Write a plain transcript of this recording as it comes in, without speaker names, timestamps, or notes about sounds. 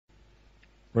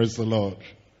Praise the Lord.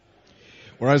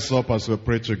 We'll rise up as we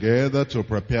pray together to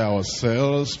prepare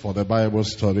ourselves for the Bible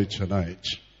study tonight.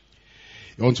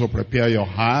 You want to prepare your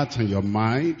heart and your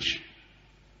mind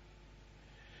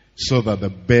so that the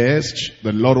best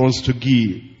the Lord wants to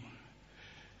give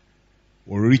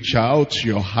will reach out to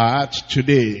your heart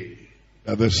today.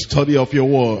 That the study of your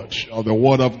word, of the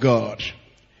word of God,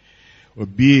 will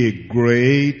be a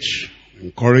great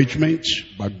encouragement,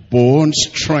 backbone,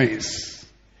 strength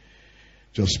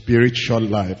to your spiritual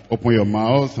life. Open your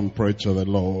mouth and pray to the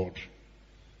Lord.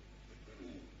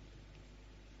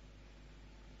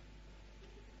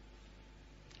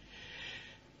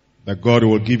 That God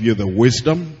will give you the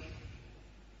wisdom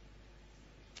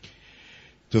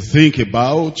to think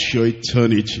about your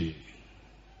eternity.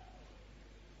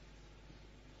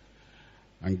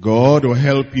 And God will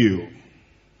help you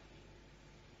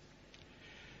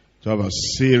to have a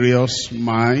serious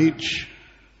mind,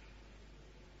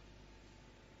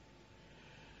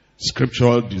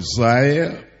 scriptural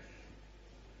desire,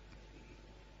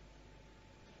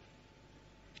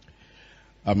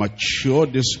 a mature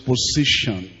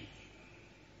disposition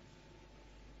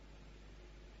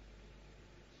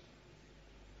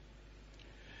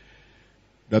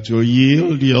that you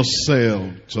yield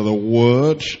yourself to the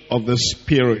word of the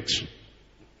Spirit.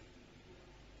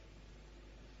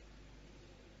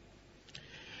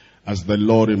 As the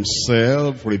Lord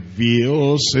himself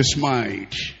reveals his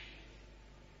mind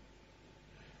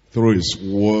through his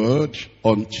word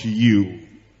unto you.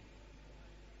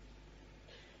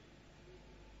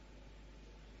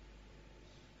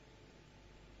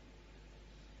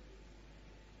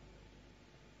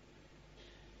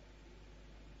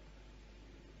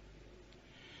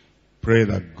 Pray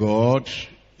that God,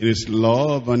 in his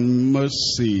love and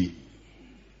mercy,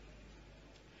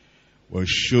 will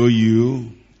show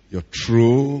you your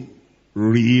true,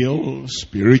 real,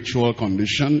 spiritual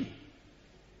condition.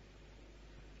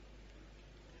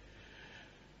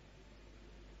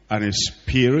 And his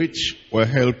Spirit will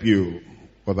help you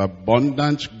with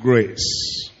abundant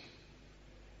grace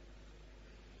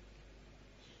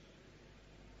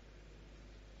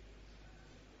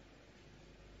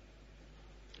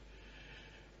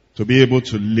to be able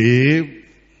to live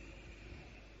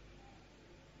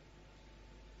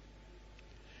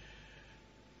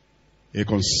a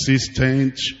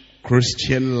consistent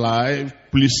Christian life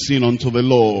pleasing unto the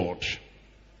Lord.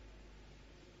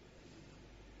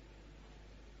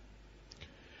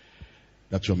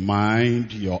 That your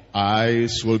mind, your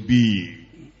eyes will be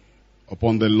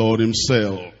upon the Lord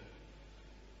himself.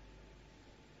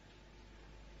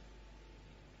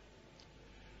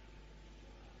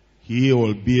 He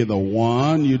will be the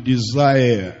one you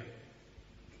desire.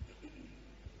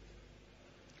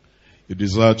 You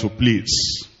desire to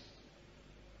please.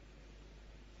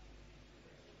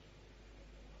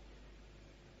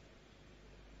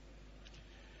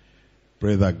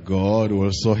 Pray that God will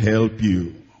also help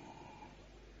you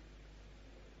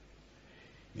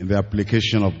in the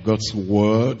application of God's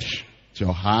word to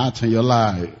your heart and your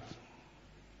life.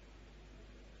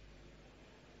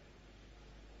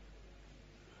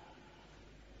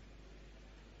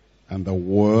 And the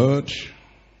word,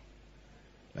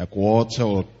 like water,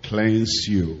 will cleanse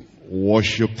you,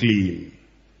 wash you clean.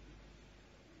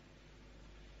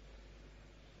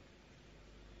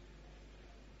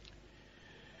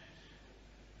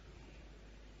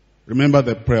 Remember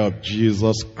the prayer of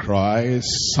Jesus Christ,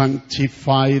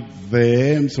 sanctify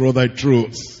them through thy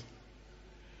truth.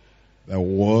 The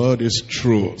word is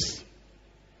truth.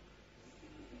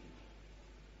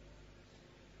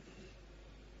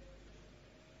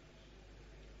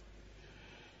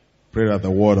 Pray that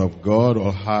the word of God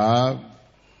will have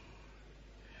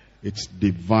its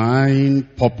divine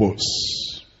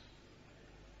purpose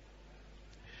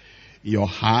in your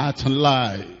heart and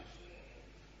life.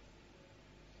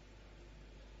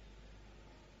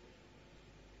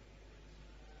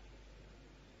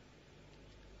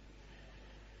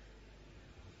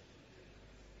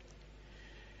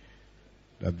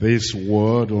 That this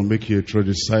word will make you a true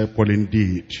disciple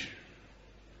indeed.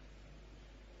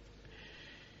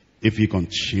 If you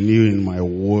continue in my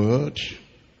word,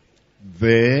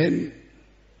 then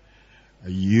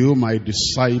you my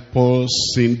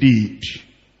disciples indeed.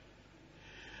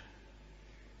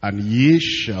 And ye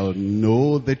shall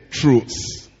know the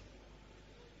truth.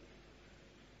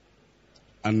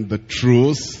 And the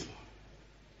truth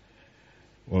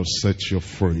will set you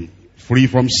free. Free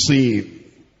from sin.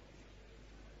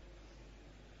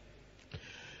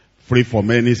 Free from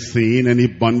anything, any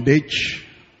bondage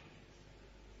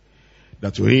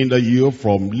that will hinder you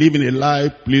from living a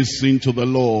life pleasing to the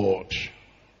Lord.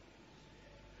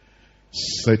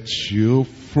 set you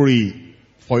free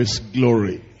for His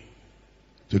glory,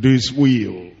 to do His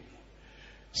will,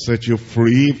 set you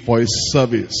free for His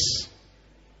service,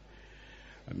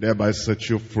 and thereby set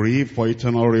you free for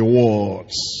eternal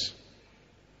rewards.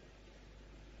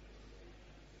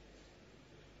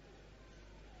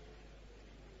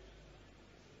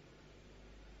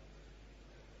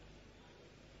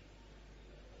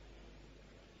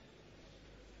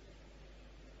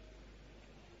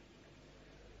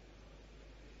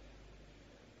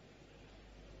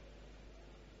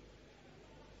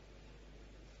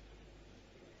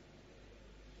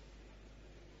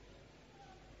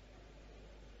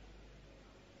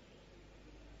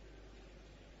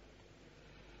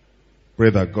 Pray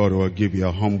that God will give you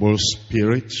a humble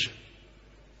spirit,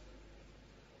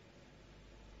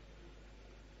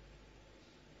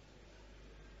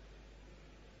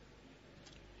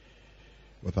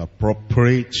 with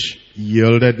appropriate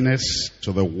yieldedness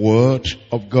to the Word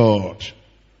of God.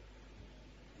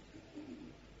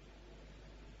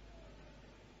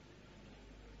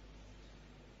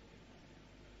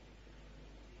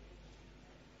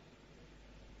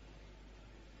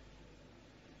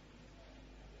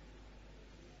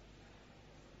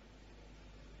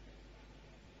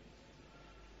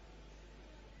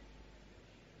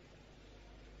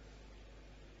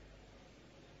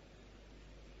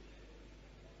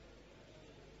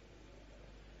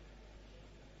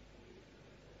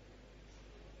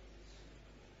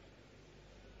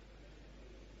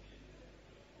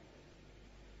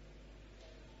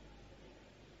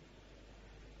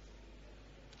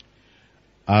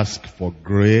 Ask for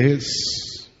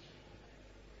grace,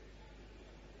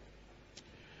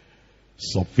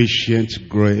 sufficient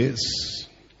grace,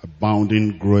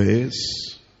 abounding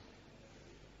grace,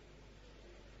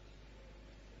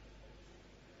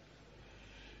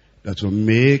 that will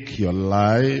make your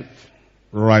life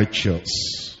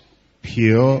righteous,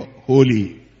 pure,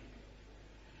 holy,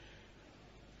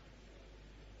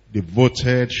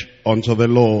 devoted unto the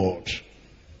Lord.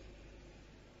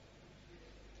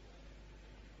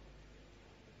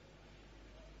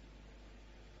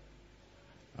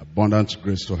 Abundant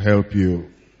grace to help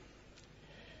you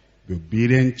be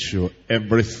obedient to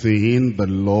everything the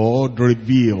Lord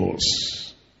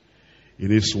reveals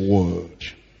in His Word.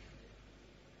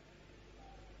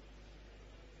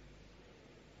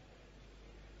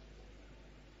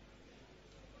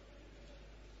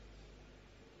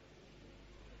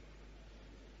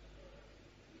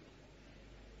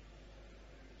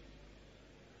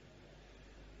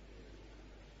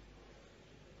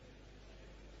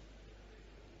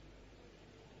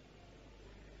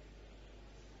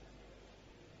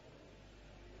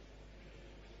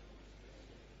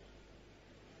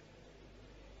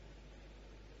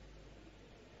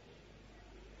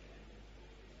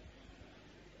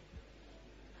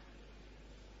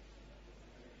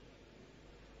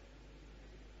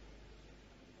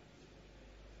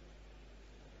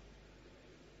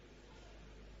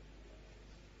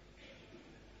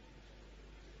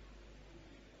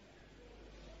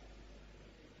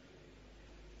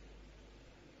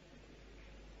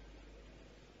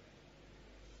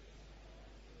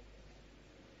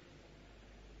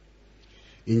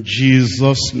 In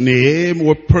Jesus' name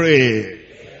we pray.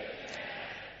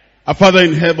 Our Father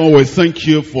in heaven, we thank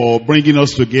you for bringing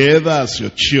us together as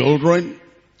your children.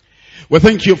 We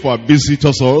thank you for our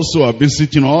visitors also who are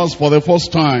visiting us for the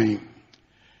first time.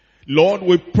 Lord,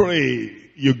 we pray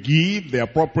you give the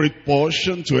appropriate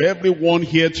portion to everyone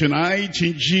here tonight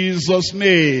in Jesus'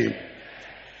 name.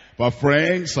 Our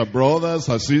friends, our brothers,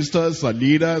 our sisters, our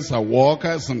leaders, our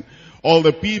workers, and all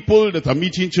the people that are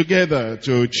meeting together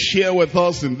to share with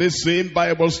us in this same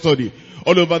Bible study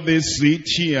all over this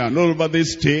city and all over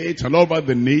this state and all over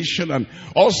the nation and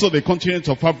also the continent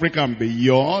of Africa and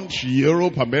beyond,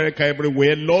 Europe, America,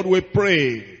 everywhere. Lord, we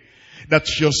pray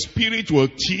that your Spirit will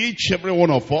teach every one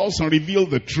of us and reveal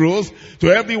the truth to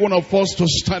every one of us to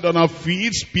stand on our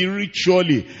feet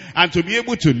spiritually and to be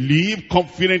able to live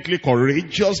confidently,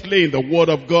 courageously in the Word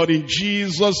of God in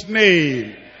Jesus'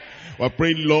 name. We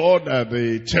pray, Lord, that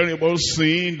the terrible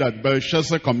sin that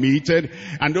Belshazzar committed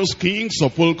and those kings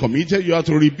of old committed, you have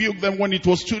to rebuke them when it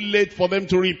was too late for them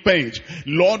to repent.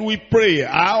 Lord, we pray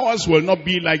ours will not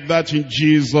be like that in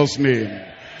Jesus' name.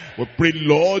 We pray,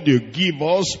 Lord, you give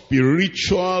us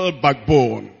spiritual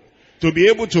backbone to be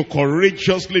able to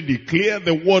courageously declare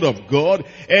the Word of God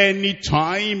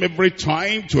anytime, every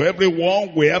time, to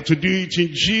everyone. We have to do it in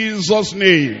Jesus'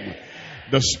 name.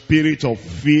 The spirit of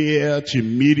fear,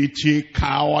 timidity,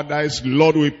 cowardice,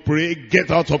 Lord, we pray, get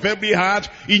out of every heart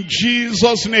in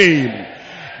Jesus' name.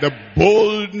 The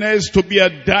boldness to be a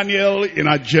Daniel in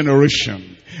our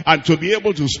generation. and to be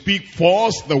able to speak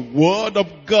forth the word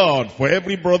of God for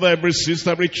every brother, every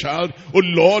sister, every child. Oh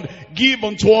Lord, give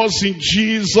unto us in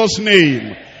Jesus'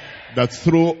 name, that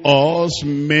through us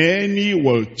many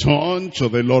will turn to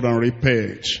the Lord and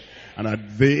repent. And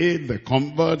that they, the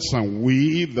converts, and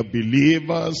we, the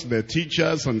believers, the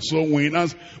teachers and soul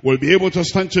winners, will be able to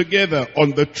stand together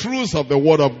on the truth of the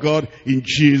word of God in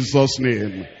Jesus'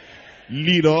 name.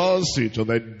 Lead us into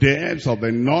the depths of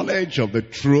the knowledge of the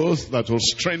truth that will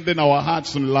strengthen our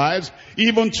hearts and lives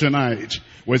even tonight.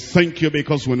 We thank you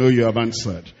because we know you have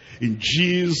answered. In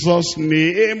Jesus'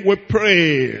 name we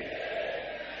pray.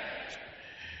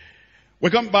 We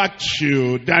come back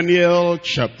to Daniel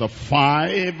chapter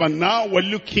 5, and now we're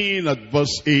looking at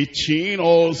verse 18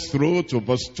 all through to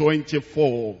verse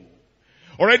 24.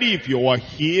 Already, if you were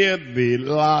here the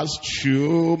last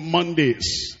 2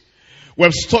 Mondays,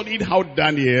 we've studied how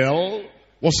Daniel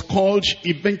was called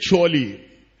eventually,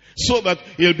 so that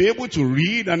he'll be able to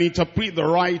read and interpret the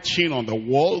writing on the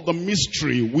wall, the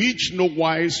mystery which no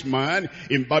wise man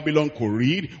in Babylon could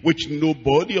read, which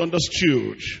nobody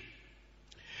understood.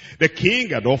 The king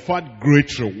had offered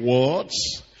great rewards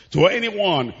to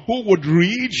anyone who would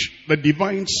read the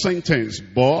divine sentence,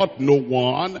 but no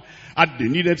one had the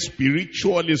needed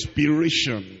spiritual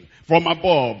inspiration from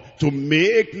above to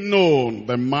make known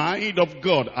the mind of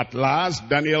God. At last,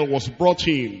 Daniel was brought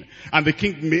in, and the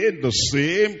king made the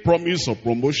same promise of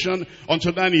promotion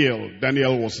unto Daniel.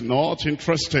 Daniel was not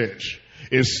interested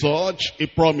in such a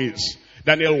promise.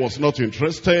 Daniel was not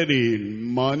interested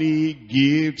in money,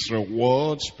 gifts,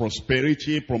 rewards,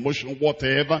 prosperity, promotion,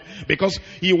 whatever, because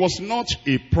he was not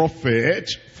a prophet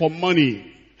for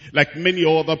money. Like many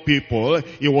other people,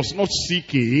 he was not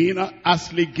seeking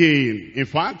earthly gain. In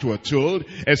fact, we're told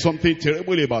something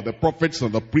terrible about the prophets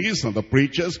and the priests and the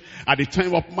preachers at the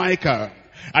time of Micah.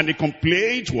 And the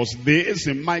complaint was this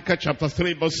in Micah chapter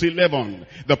 3 verse 11.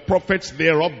 The prophets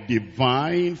thereof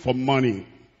divine for money.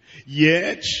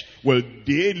 Yet will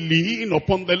they lean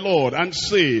upon the Lord and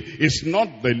say, is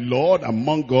not the Lord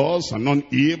among us, and none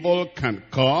evil can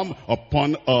come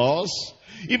upon us?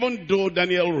 Even though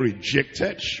Daniel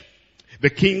rejected the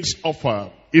king's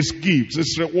offer, his gifts,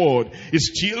 his reward, he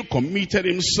still committed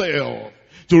himself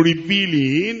to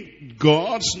revealing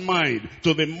God's mind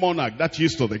to the monarch, that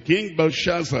is to the king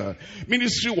Belshazzar.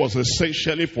 Ministry was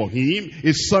essentially for him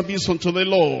a service unto the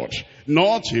Lord,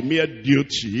 not a mere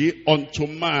duty unto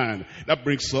man. That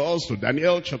brings us to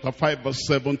Daniel chapter 5 verse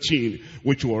 17,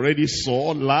 which we already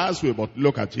saw last week, but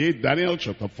look at it. Daniel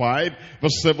chapter 5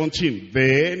 verse 17.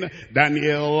 Then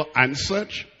Daniel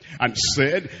answered and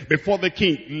said before the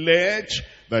king, let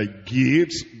thy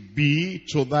gifts be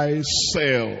to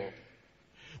thyself.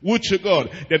 Would to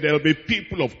God that there will be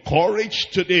people of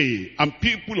courage today, and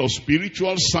people of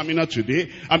spiritual stamina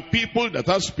today, and people that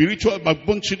have spiritual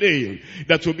backbone today,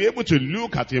 that will be able to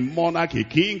look at a monarch, a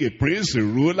king, a prince, a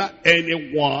ruler,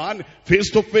 anyone, face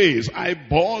to face,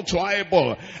 eyeball to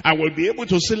eyeball, and will be able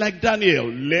to say like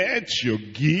Daniel, let your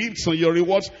gifts and your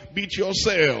rewards be to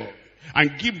yourself,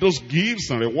 and give those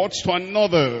gifts and rewards to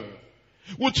another.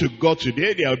 Would to God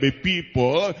today there will be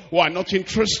people who are not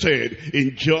interested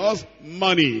in just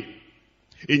money,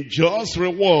 in just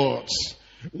rewards.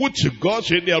 Would to God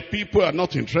today there are people who are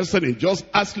not interested in just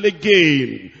earthly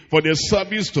gain for their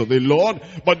service to the Lord,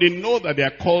 but they know that they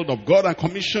are called of God and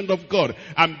commissioned of God.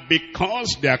 And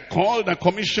because they are called and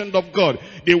commissioned of God,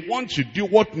 they want to do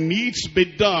what needs to be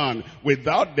done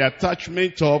without the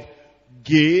attachment of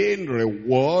gain,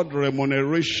 reward,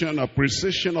 remuneration,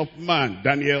 appreciation of man.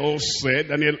 Daniel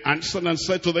answered and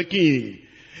said to the king,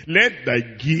 let thy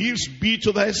gifts be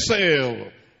to thyself.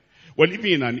 We're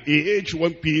living in an age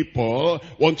when people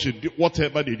want to do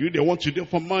whatever they do. They want to do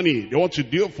for money. They want to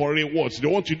do for rewards. They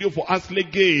want to do for earthly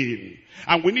gain.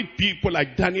 And we need people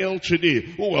like Daniel today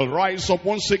who will rise up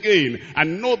once again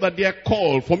and know that they are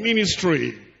called for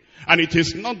ministry. And it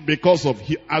is not because of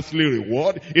earthly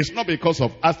reward. It's not because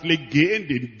of earthly gain.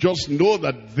 They just know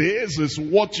that this is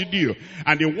what to do.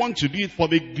 And they want to do it for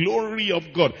the glory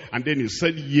of God. And then he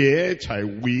said, yet I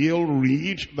will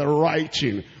read the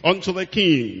writing unto the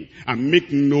king and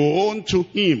make known to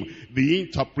him the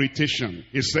interpretation.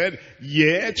 He said,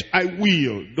 yet I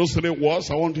will. Those 3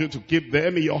 words, I want you to keep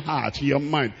them in your heart, in your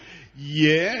mind.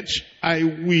 Yet I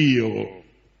will.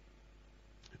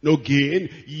 No gain,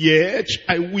 yet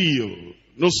I will.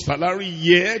 No salary,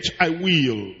 yet I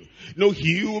will. No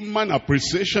human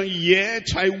appreciation, yet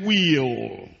I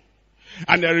will.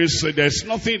 And there's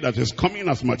nothing that is coming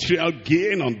as material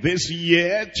gain on this,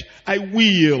 yet I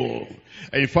will.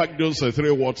 In fact, those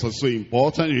three words are so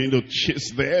important. You need to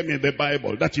chase them in the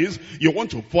Bible. That is, you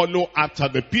want to follow after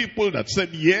the people that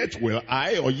said, yet will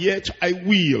I, or yet I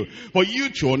will. For you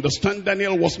to understand,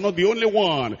 Daniel was not the only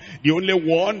one. The only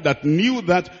one that knew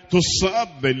that to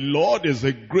serve the Lord is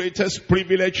the greatest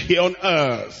privilege here on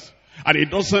earth. And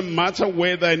it doesn't matter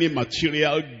whether any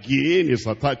material gain is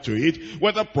attached to it,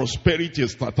 whether prosperity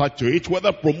is attached to it,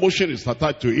 whether promotion is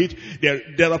attached to it.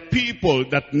 There are people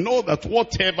that know that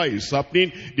whatever is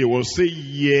happening, they will say,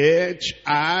 yet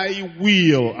I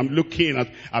will. I'm looking at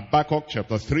Habakkuk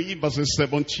chapter 3, verses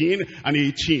 17 and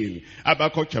 18.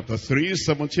 Habakkuk chapter 3,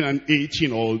 17 and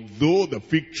 18. Although the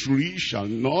fig tree shall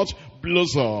not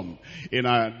blossom. In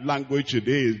our language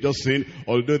today, it's just saying,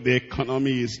 although the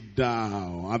economy is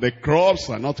down, and the crops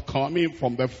are not coming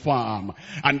from the farm,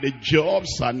 and the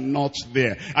jobs are not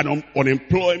there, and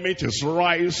unemployment is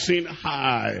rising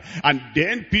high, and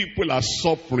then people are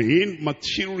suffering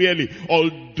materially.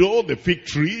 Although the fig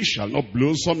tree shall not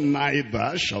blossom,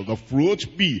 neither shall the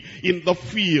fruit be in the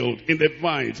field, in the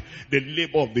vines. The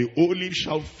labor of the olive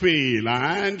shall fail,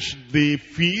 and the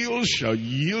field shall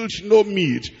yield no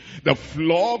meat. The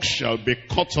flock shall be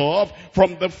cut off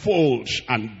from the fold,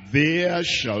 and there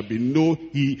shall be no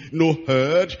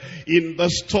herd in the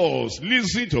stalls.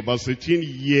 Listen to verse 18.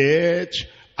 Yet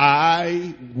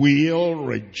I will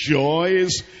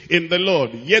rejoice in the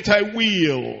Lord. Yet I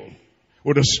will.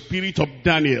 With the spirit of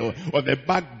Daniel, or the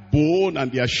backbone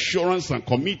and the assurance and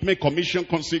commitment, commission,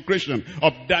 consecration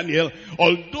of Daniel,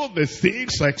 although the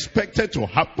things are expected to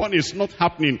happen, it's not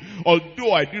happening.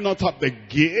 Although I do not have the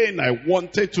gain I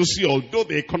wanted to see, although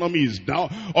the economy is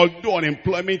down, although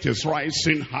unemployment is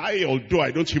rising high, although I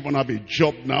don't even have a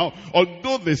job now,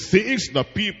 although the things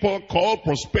that people call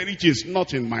prosperity is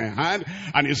not in my hand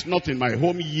and it's not in my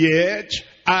home, yet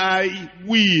I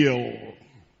will.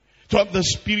 To have the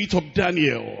spirit of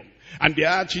Daniel, and the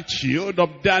attitude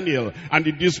of Daniel, and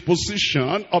the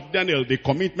disposition of Daniel, the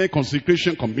commitment,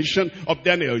 consecration, commission of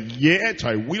Daniel. Yet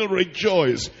I will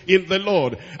rejoice in the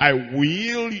Lord. I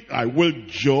will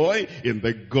joy in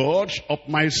the God of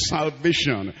my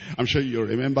salvation. I'm sure you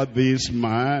remember this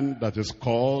man that is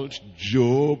called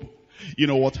Job. You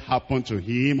know what happened to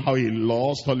him, how he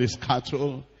lost all his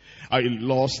cattle, how he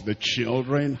lost the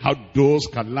children, how those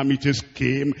calamities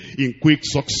came in quick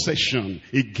succession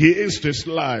against his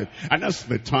life. And that's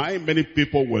the time many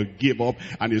people will give up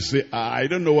and they say, I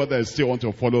don't know whether I still want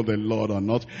to follow the Lord or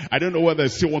not. I don't know whether I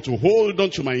still want to hold on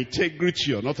to my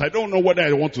integrity or not. I don't know whether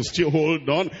I want to still hold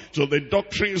on to the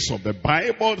doctrines of the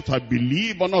Bible that I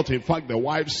believe or not. In fact, the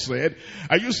wife said,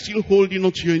 are you still holding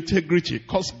on to your integrity?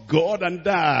 Curse God and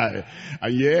die.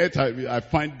 And yet I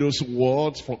find those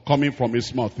words coming from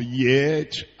his mouth.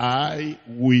 Yet I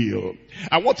will.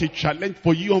 And what a challenge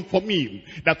for you and for me,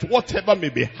 that whatever may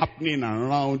be happening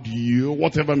around you,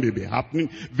 whatever may be happening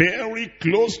very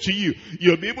close to you,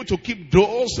 you'll be able to keep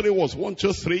those three words. 1,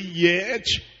 2, 3. Yet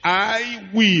I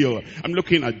will. I'm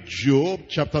looking at Job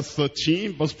chapter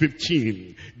 13, verse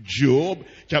 15. Job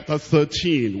chapter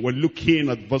 13, we're looking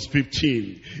at verse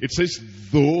 15. It says,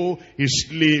 though he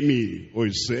slay me. Oh,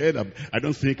 he said, I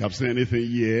don't think I've seen anything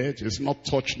yet. It's not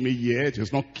touched me yet.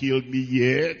 It's not killed me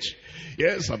yet.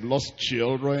 Yes, I've lost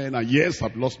children, and yes,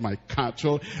 I've lost my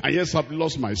cattle, and yes, I've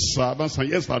lost my servants, and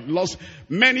yes, I've lost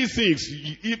many things.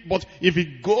 But if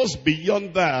it goes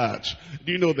beyond that,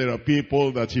 do you know there are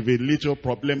people that if a little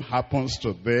problem happens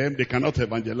to them, they cannot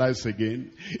evangelize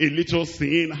again. A little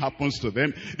thing happens to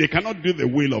them, they cannot do the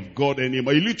will of God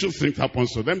anymore. A little thing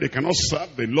happens to them, they cannot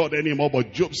serve the Lord anymore.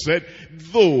 But Job said,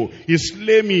 though he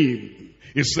slay me,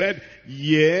 he said,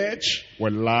 yet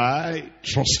will I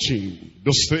trust him.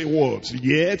 Those three words,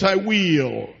 yet I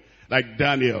will. Like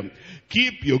Daniel,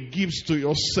 keep your gifts to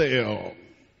yourself.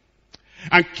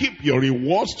 And keep your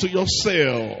rewards to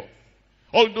yourself.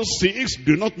 All those things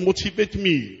do not motivate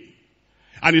me.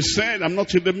 And he said, I'm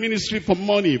not in the ministry for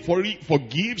money, for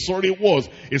gifts or rewards.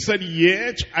 He said,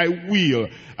 yet I will.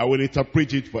 I will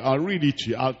interpret it I'll read it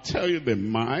to you. I'll tell you the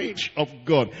mind of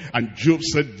God. And Job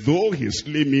said, though he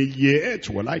slay me, yet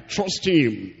will I trust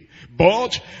him.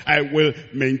 But I will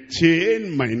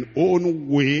maintain mine own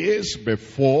ways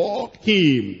before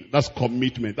him. That's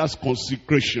commitment. That's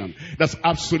consecration. That's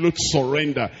absolute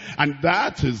surrender. And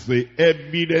that is the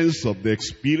evidence of the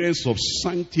experience of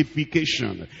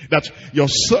sanctification. That your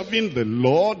serving the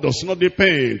Lord does not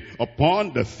depend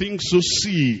upon the things you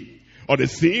see or the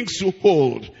things you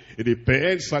hold. It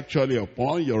depends actually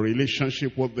upon your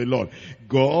relationship with the Lord.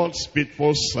 God's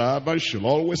faithful servant should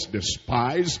always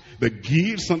despise the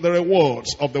gifts and the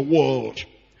rewards of the world.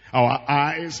 Our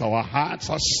eyes, our hearts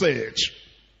are set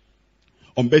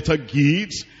on better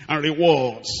gifts and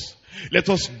rewards. Let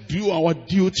us do our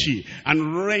duty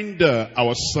and render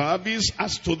our service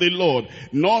as to the Lord,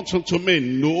 not unto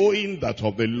men, knowing that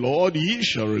of the Lord ye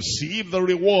shall receive the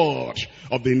reward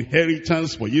of the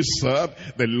inheritance, for ye serve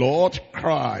the Lord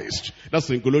Christ. That's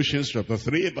in Colossians chapter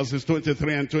 3, verses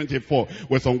 23 and 24.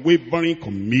 With unwavering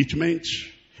commitment,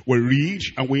 we read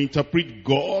and we interpret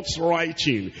God's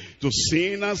writing to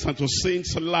sinners and to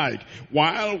saints alike,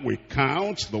 while we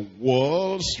count the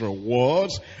world's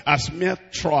rewards as mere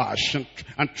trash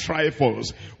and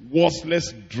trifles,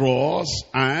 worthless dross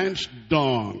and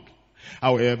dung.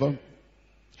 However,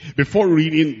 before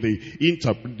reading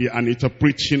and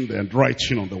interpreting the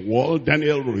writing on the wall,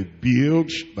 Daniel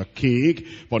rebuked the king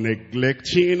for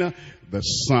neglecting the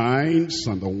signs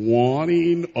and the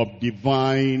warning of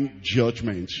divine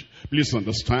judgment. Please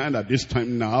understand, at this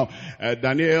time now,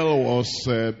 Daniel was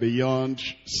beyond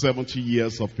 70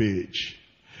 years of age.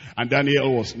 And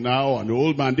Daniel was now an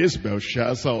old man. This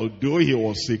Belshazzar, although he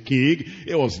was a king,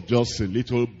 he was just a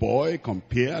little boy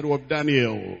compared with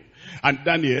Daniel. And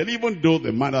Daniel, even though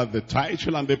the man had the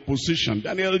title and the position,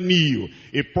 Daniel knew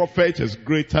a prophet is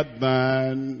greater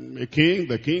than a king,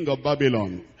 the king of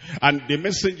Babylon. And the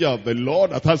messenger of the Lord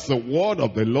that has the word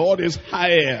of the Lord is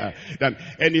higher than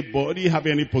anybody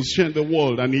having any position in the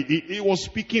world. And he was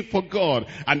speaking for God.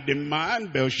 And the man,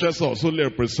 Belshazzar, was only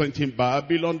representing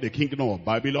Babylon, the kingdom of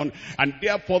Babylon. And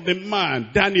therefore the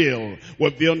man, Daniel,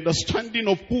 with the understanding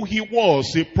of who he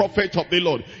was, a prophet of the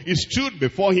Lord, he stood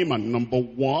before him, and number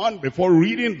one, before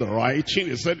reading the writing,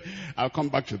 he said, I'll come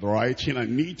back to the writing. I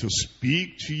need to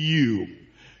speak to you.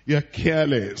 You are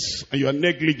careless and you are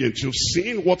negligent. You've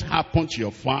seen what happened to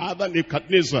your father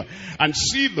Nebuchadnezzar, and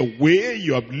see the way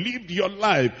you have lived your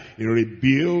life. He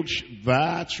rebuked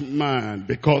that man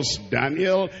because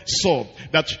Daniel saw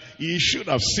that he should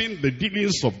have seen the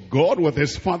dealings of God with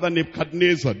his father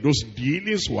Nebuchadnezzar. Those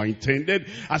dealings were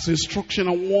intended as instruction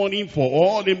and warning for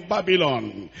all in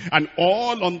Babylon and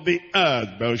all on the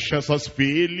earth. Belshazzar's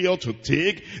failure to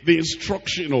take the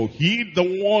instruction or heed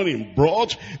the warning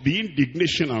brought the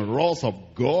indignation and wrath of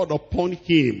God upon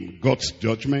him. God's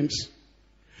judgments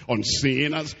on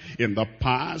sinners in the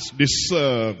past, they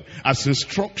serve as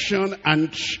instruction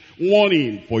and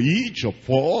warning for each of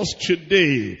us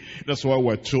today. That's why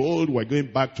we're told, we're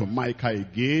going back to Micah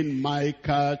again,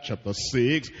 Micah chapter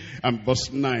 6 and verse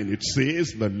 9. It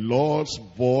says, the Lord's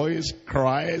voice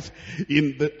cries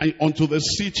unto the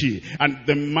city, and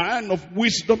the man of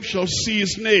wisdom shall see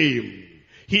his name.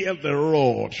 Hear the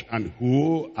rod, and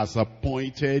who has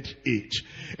appointed it?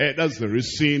 That's the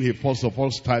reason he first of all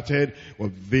started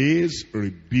with this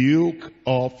rebuke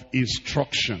of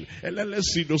instruction. And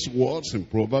let's see those words in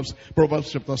Proverbs.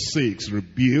 Proverbs chapter 6,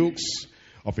 rebukes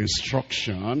of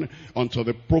instruction unto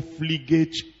the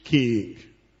profligate king.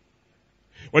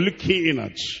 We're looking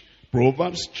at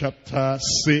Proverbs chapter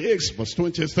 6, verse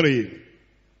 23.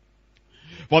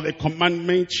 For the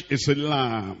commandment is a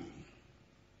lamp,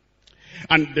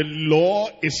 and the law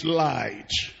is light,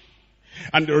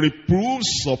 and the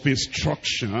reproofs of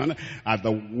instruction are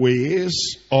the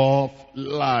ways of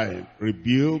life.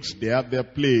 Rebukes, they have their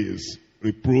place.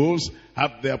 Reproofs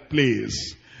have their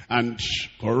place. And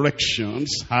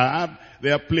corrections have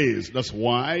their place. That's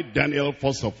why Daniel,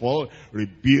 first of all,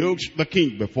 rebuked the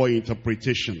king before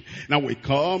interpretation. Now we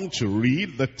come to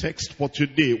read the text for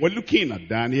today. We're looking at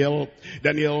Daniel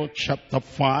chapter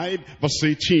 5, verse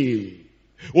 18.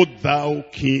 O thou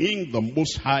king, the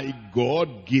most high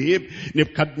God gave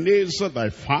Nebuchadnezzar thy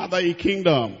father a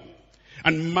kingdom,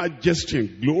 and majesty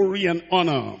and glory and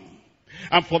honor.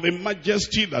 And for the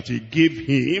majesty that he gave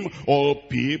him, all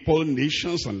people,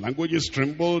 nations, and languages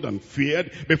trembled and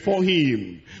feared before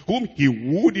him. Whom he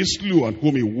would he slew, and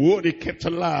whom he would he kept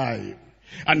alive.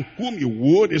 And whom he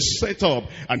would he set up,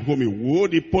 and whom he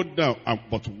would he put down.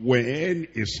 But when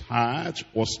his heart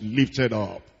was lifted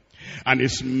up, and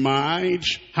his mind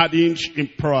hardened in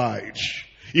pride,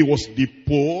 he was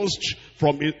deposed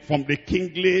from the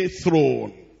kingly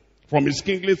throne, from his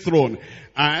kingly throne,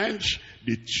 and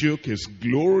they took his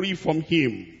glory from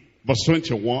him. Verse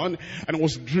 21, and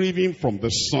was driven from the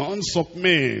sons of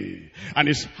men, and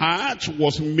his heart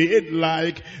was made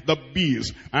like the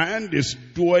beast, and his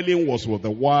dwelling was with the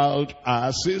wild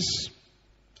asses.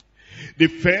 They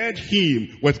fed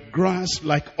him with grass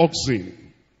like oxen,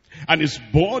 and his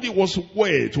body was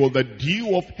wet with the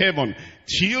dew of heaven,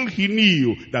 till he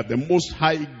knew that the Most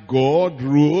High God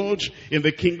ruled in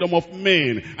the kingdom of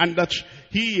men, and that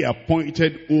he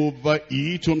appointed over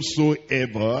it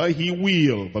whomsoever he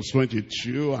will. Verse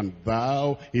 22, and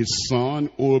thou, his son,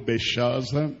 O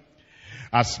Belshazzar,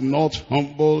 has not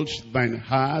humbled thine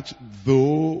heart,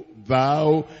 though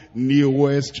thou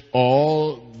knewest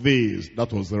all this.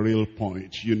 That was the real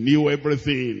point. You knew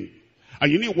everything.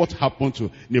 And you knew what happened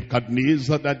to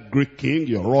Nebuchadnezzar, that great king,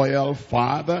 your royal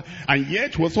father. And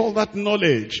yet with all that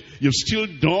knowledge, you've still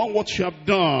done what you have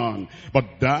done.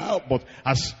 But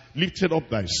hast lifted up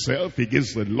thyself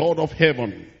against the Lord of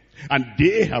heaven. And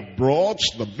they have brought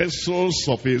the vessels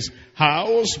of his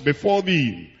house before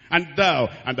thee. And thou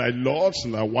and thy lords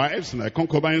and thy wives and thy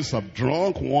concubines have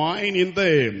drunk wine in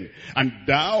them. And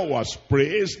thou hast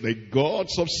praised the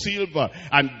gods of silver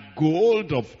and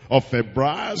gold, of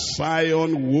brass,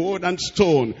 iron, wood, and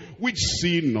stone, which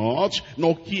see not,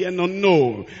 nor hear, nor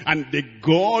know. And the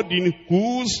God in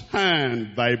whose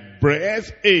hand thy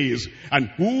breath is, and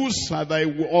whose are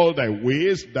all thy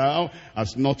ways, thou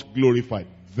hast not glorified.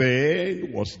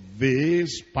 Then was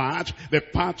this part, the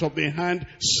part of the hand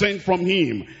sent from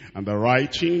him, and the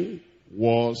writing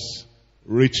was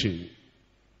written.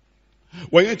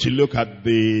 We're going to look at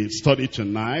the study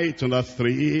tonight under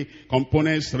 3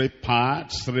 components, 3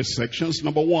 parts, 3 sections.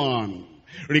 Number 1,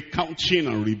 recounting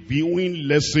and reviewing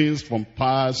lessons from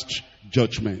past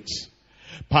judgments.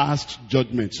 Past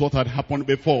judgments, what had happened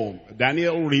before.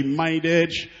 Daniel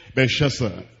reminded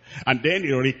Belshazzar. And then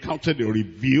he recounted, he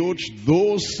reviewed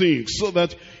those things so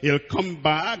that he'll come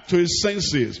back to his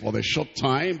senses for the short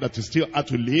time that he still had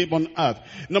to live on earth.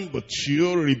 Number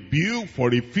 2, rebuke for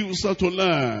refusal to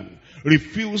learn.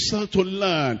 Refusal to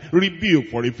learn. Rebuke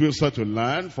for refusal to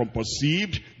learn from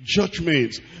perceived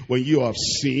judgments. When you have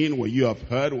seen, when you have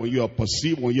heard, when you have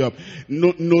perceived, when you have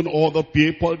known other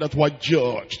people that were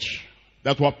judged,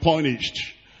 that were punished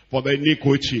for the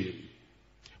iniquity,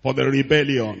 for the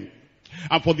rebellion,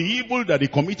 and for the evil that he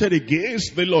committed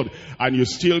against the Lord, and you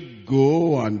still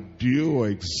go and do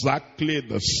exactly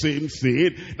the same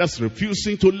thing, that's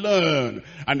refusing to learn.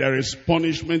 And there is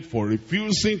punishment for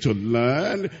refusing to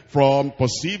learn from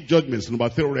perceived judgments. Number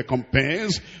 3,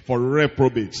 recompense for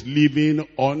reprobates living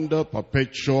under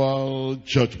perpetual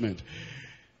judgment.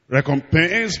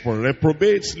 Recompense for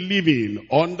reprobates living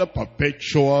under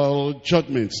perpetual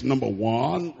judgments. Number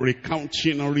 1,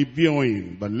 recounting and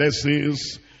reviewing the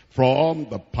lessons from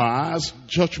the past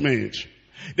judgment.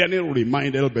 Daniel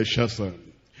reminded Belshazzar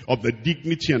of the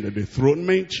dignity and the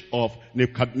dethronement of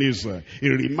Nebuchadnezzar. He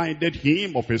reminded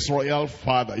him of his royal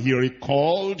father. He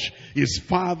recalled his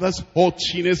father's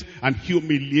haughtiness and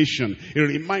humiliation. He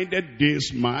reminded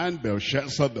this man,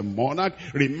 Belshazzar the monarch,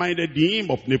 reminded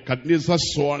him of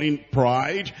Nebuchadnezzar's soaring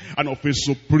pride and of his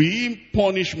supreme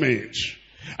punishment.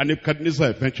 And Nebuchadnezzar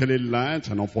eventually learned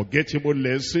an unforgettable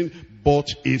lesson, but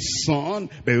his son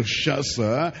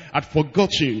Belshazzar had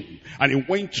forgotten. And he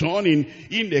went on in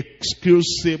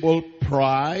inexcusable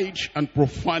pride and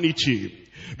profanity.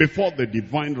 Before the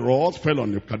divine wrath fell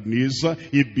on Nebuchadnezzar,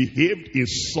 he behaved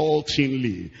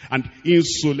insultingly and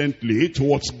insolently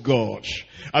towards God.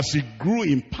 As he grew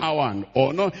in power and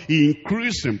honor, he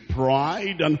increased in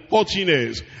pride and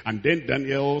haughtiness. And then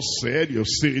Daniel said, you've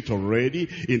seen it already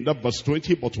in that verse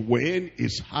 20, but when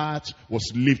his heart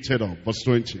was lifted up, verse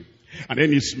 20, and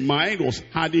then his mind was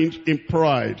hardened in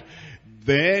pride,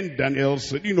 then Daniel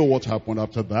said, you know what happened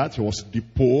after that? He was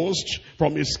deposed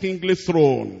from his kingly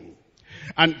throne.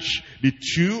 And they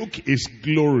took his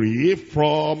glory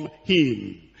from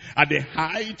him. At the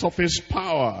height of his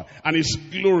power and his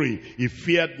glory, he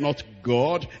feared not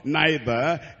God,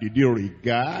 neither did he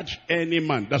regard any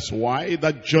man. That's why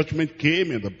that judgment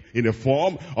came in the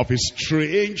form of a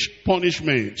strange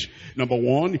punishment. Number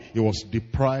 1, he was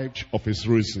deprived of his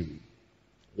reason.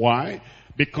 Why?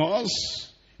 Because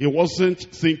he wasn't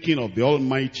thinking of the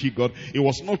Almighty God. He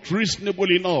was not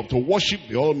reasonable enough to worship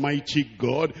the Almighty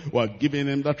God who had given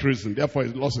him that reason. Therefore,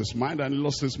 he lost his mind and he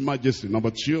lost his majesty. Number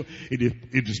 2,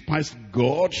 he despised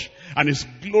God and his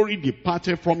glory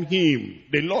departed from him.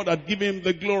 The Lord had given him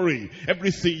the glory.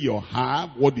 Everything you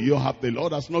have, what do you have? The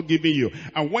Lord has not given you.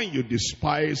 And when you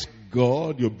despise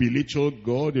God, you belittle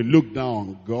God, you look down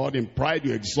on God, in pride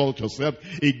you exalt yourself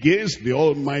against the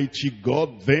Almighty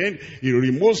God, then he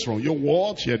removes from you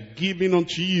what he had given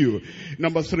unto you.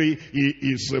 Number 3, he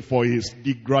is for his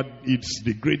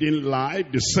degrading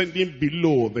life, descending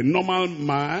below the normal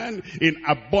man in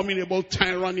abominable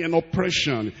tyranny and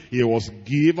oppression. He was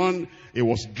driven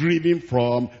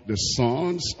from the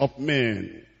sons of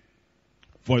men.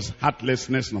 For his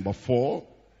heartlessness, number 4,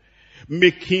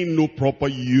 making no proper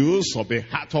use of the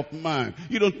heart of man.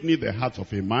 You don't need the heart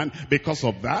of a man. Because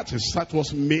of that, his heart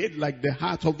was made like the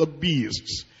heart of the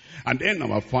beasts. And then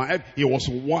number 5, he was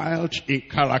wild in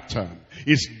character.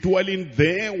 His dwelling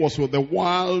there was with the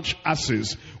wild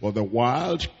asses, or the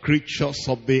wild creatures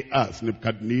of the earth.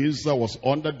 Nebuchadnezzar was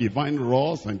under divine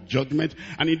wrath and judgment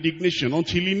and indignation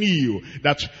until he knew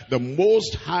that the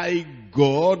Most High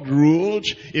God ruled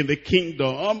in the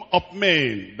kingdom of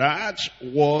men. That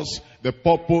was the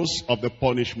purpose of the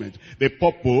punishment, the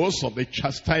purpose of the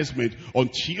chastisement,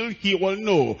 until he will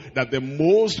know that the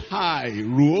Most High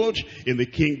ruled in the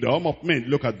kingdom of men.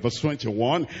 Look at verse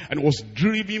 21. And was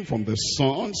driven from the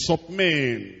sons of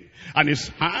men, and his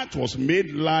heart was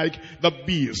made like the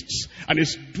beasts, and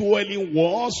his dwelling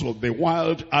was with the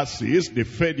wild asses. They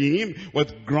fed him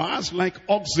with grass like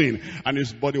oxen, and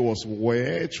his body was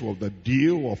wet with the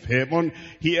dew of heaven.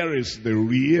 Here is the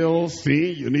real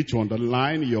thing you need to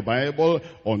underline in your Bible.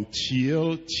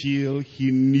 Until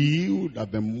he knew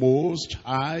that the Most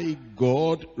High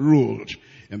God ruled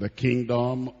in the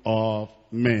kingdom of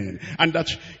men, and that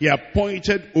he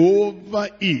appointed over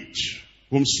each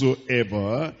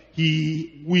whomsoever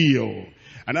he will.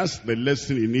 And that's the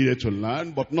lesson he needed to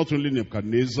learn. But not only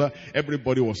Nebuchadnezzar,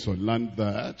 everybody was to learn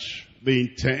that. The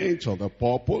intent or the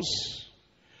purpose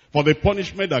for the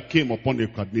punishment that came upon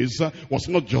Nebuchadnezzar was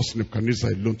not just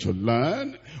Nebuchadnezzar alone to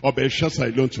learn, or Belshazzar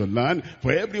alone to learn,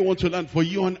 for everyone to learn, for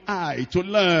you and I to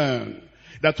learn.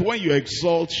 That when you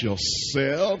exalt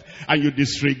yourself and you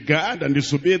disregard and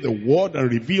disobey the word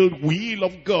and revealed will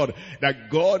of God, that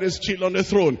God is still on the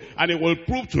throne, and it will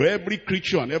prove to every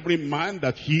creature and every man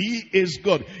that he is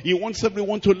God. He wants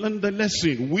everyone to learn the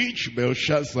lesson which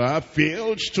Belshazzar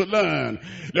failed to learn.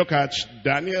 Look at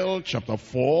Daniel chapter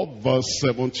 4 verse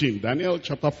 17. Daniel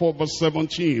chapter 4 verse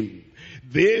 17.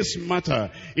 This matter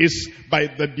is by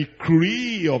the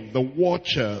decree of the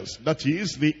watchers, that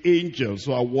is, the angels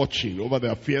who are watching over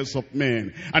the affairs of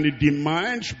men. And it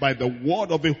demands by the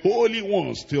word of the holy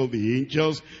ones, till the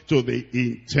angels, to the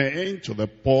intent, to the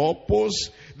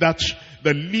purpose, that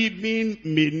the living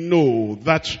may know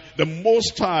that the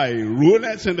Most High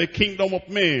ruleth in the kingdom of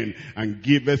men, and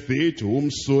giveth it to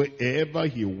whomsoever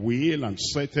he will, and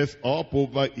setteth up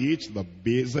over it the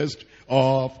basest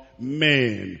of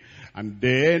men. And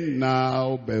then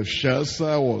now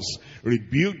Belshazzar was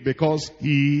rebuked because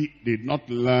he did not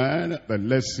learn the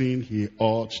lesson he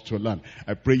ought to learn.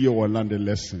 I pray you will learn the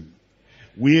lesson.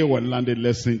 We will learn the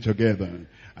lesson together.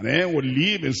 And then we'll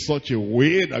live in such a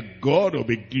way that God will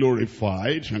be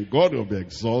glorified and God will be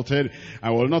exalted.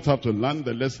 And we'll not have to learn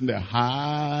the lesson the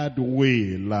hard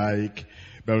way like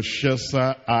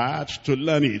Belshazzar had to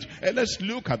learn it. And let's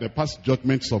look at the past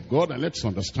judgments of God, and let's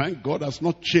understand God has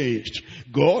not changed.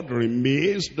 God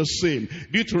remains the same.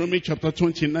 Deuteronomy chapter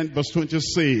 29 verse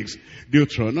 26.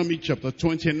 Deuteronomy chapter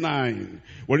 29.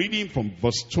 We're reading from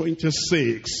verse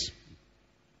 26.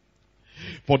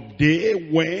 For they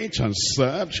went and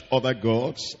served other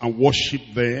gods and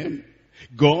worshipped them,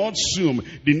 gods whom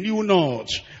they knew not,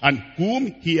 and whom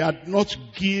he had not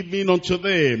given unto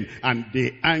them. And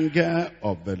the anger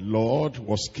of the Lord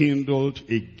was kindled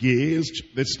against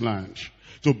this land,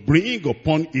 to bring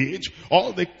upon it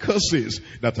all the curses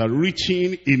that are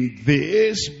written in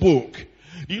this book.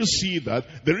 Do you see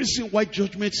that? The reason why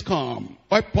judgments come,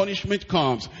 why punishment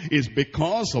comes, is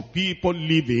because of people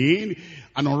living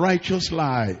an unrighteous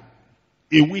life,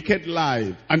 a wicked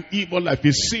life, an evil life,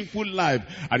 a sinful life.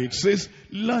 And it says,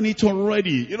 learn it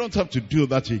already. You don't have to do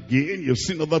that again. You've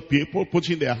seen other people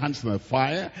putting their hands in the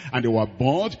fire and they were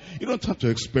burnt. You don't have to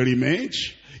experiment.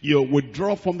 You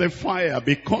withdraw from the fire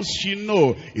because you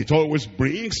know it always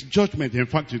brings judgment. In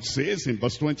fact, it says in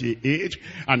verse 28,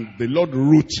 and the Lord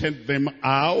rooted them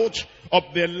out of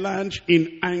their land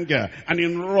in anger and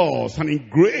in wrath and in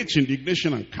great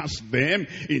indignation, and cast them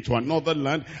into another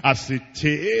land, as it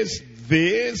is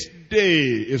this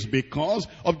day. Is because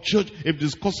of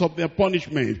because of their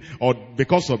punishment, or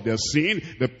because of their sin,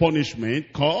 the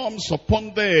punishment comes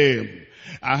upon them.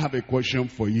 I have a question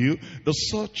for you. Does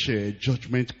such a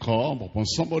judgment come upon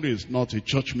somebody who is not a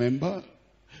church member?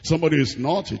 Somebody who is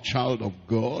not a child of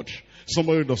God?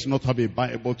 Somebody who does not have a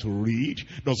Bible to read?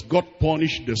 Does God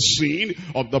punish the sin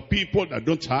of the people that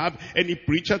don't have any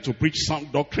preacher to preach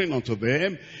sound doctrine unto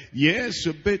them? Yes,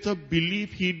 you better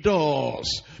believe he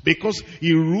does. Because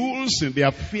he rules in the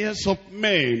affairs of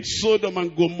men. Sodom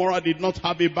and Gomorrah did not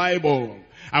have a Bible.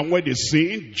 And when they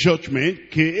sinned, judgment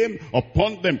came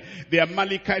upon them. The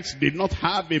Amalekites did not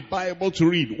have a Bible to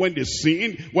read. When they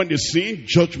sinned,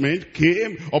 judgment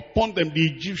came upon them. The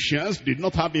Egyptians did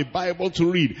not have a Bible to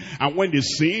read. And when they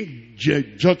sinned,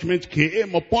 judgment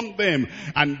came upon them.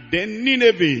 And then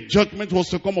Nineveh, judgment was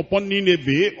to come upon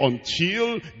Nineveh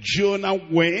until Jonah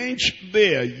went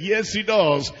there. Yes, he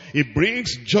does. He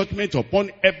brings judgment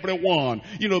upon everyone.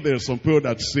 You know, there are some people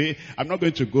that say, I'm not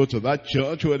going to go to that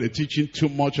church where they're teaching too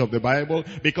much of the Bible,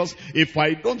 because if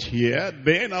I don't hear,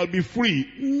 then I'll be free.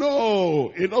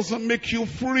 No, it doesn't make you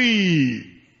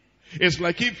free. It's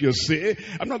like if you say,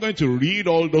 I'm not going to read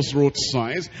all those road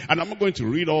signs, and I'm not going to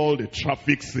read all the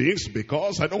traffic things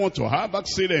because I don't want to have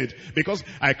accident, because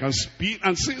I can speed,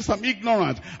 and since I'm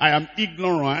ignorant, I am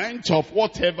ignorant of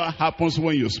whatever happens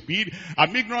when you speed.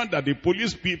 I'm ignorant that the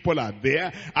police people are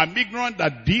there. I'm ignorant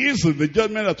that this is the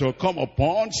judgment that will come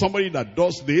upon somebody that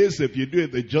does this. If you do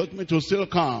it, the judgment will still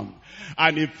come.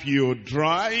 And if you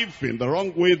drive in the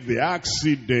wrong way, the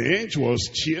accident will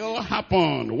still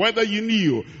happen, whether you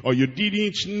knew or you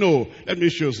didn't know. Let me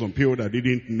show some people that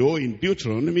didn't know in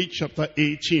Deuteronomy chapter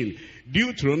 18.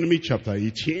 Deuteronomy chapter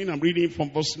 18, I'm reading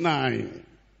from verse 9.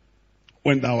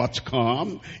 When thou art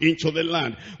come into the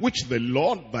land which the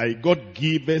Lord thy God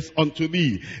giveth unto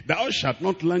thee, thou shalt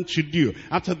not learn to do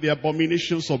after the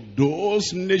abominations of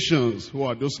those nations. Who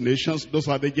are those nations? Those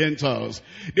are the Gentiles.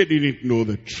 They didn't know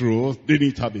the truth. They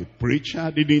didn't have a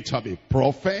preacher. They didn't have a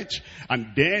prophet.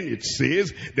 And then it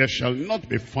says, there shall not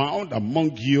be found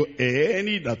among you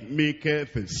any that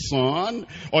maketh his son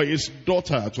or his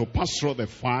daughter to pass through the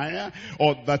fire,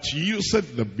 or that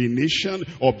useth divination,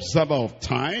 observer of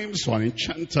times, or an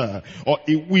enchanter, or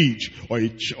a witch, or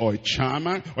a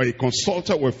charmer, or a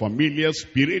consulter with familiar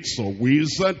spirits, or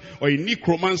wizard, or a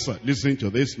necromancer. Listen to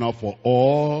this now. For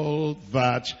all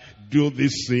that do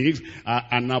these things are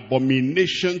an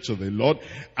abomination to the Lord,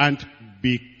 and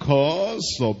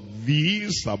because of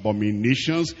these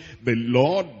abominations, the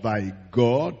Lord thy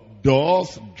God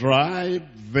doth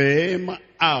drive them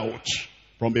out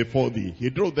from before thee. He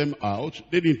drove them out.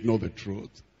 They didn't know the truth.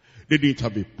 They didn't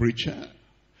have a preacher.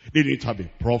 They didn't have a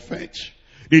prophet.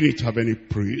 They didn't have any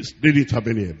priest. They didn't have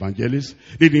any evangelist.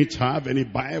 They didn't have any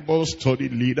Bible study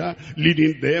leader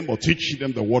leading them or teaching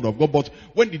them the word of God. But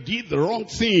when they did the wrong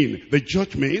thing, the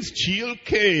judgment still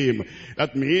came.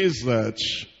 That means that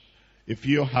if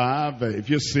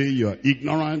you say you're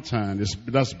ignorant, and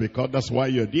that's why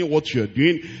you're doing what you're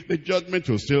doing, the judgment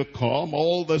will still come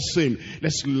all the same.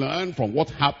 Let's learn from what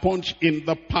happened in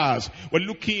the past. We're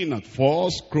looking at 1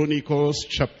 Chronicles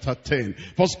chapter 10.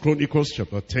 1 Chronicles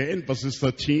chapter 10, verses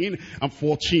 13 and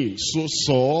 14. So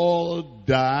Saul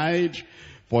died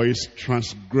for his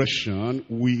transgression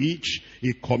which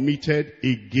he committed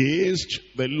against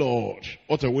the Lord.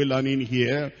 What are we learning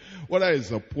here? Whether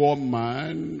it's a poor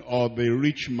man or the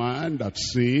rich man that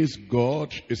sins,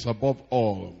 God is above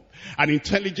all. An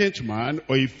intelligent man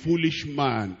or a foolish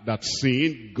man that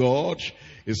sins, God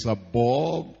is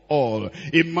above all.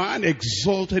 A man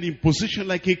exalted in position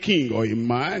like a king, or a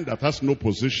man that has no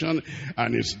position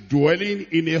and is dwelling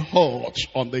in a hut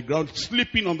on the ground,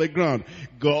 sleeping on the ground.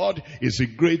 God is a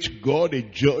great God. He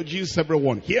judges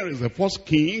everyone. Here is the first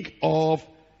king of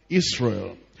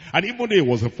Israel. And even though he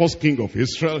was the first king of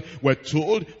Israel, we're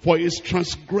told for his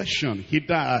transgression he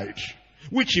died,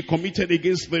 which he committed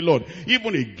against the Lord,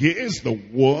 even against the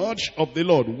word of the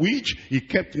Lord, which he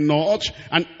kept not,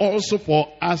 and also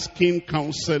for asking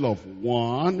counsel of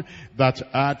one that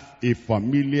had a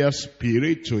familiar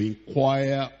spirit to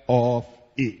inquire of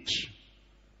it.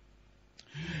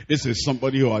 This is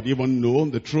somebody who had even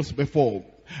known the truth before,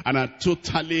 and had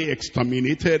totally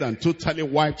exterminated and totally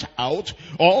wiped out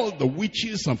all the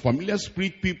witches and familiar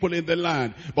spirit people in the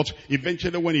land. But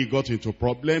eventually when he got into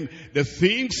problem, the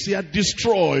things he had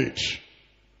destroyed,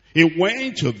 he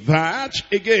went to that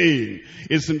again.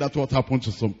 Isn't that what happened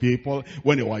to some people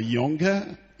when they were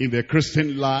younger? In their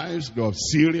Christian lives, they were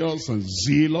serious and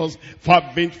zealous,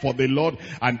 fervent for the Lord,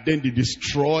 and then they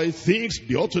destroy things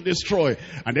they ought to destroy.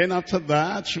 And then after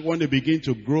that, when they begin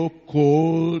to grow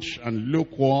cold and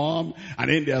lukewarm,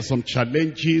 and then there are some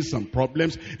challenges and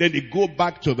problems, then they go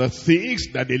back to the things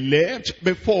that they left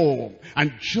before,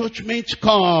 and judgment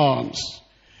comes.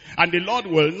 And the Lord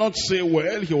will not say,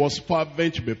 well, he was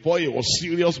fervent before, he was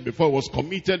serious before, he was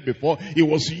committed before, he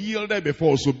was yielded before,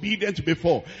 he was obedient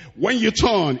before. When you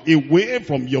turn away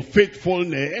from your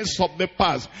faithfulness of the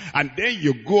past, and then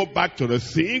you go back to the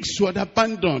things you had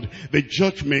abandoned, the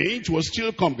judgment will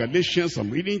still come. Galatians, I'm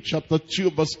reading chapter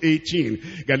 2, verse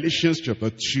 18. Galatians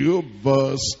chapter 2,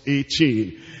 verse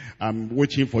 18. I'm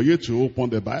waiting for you to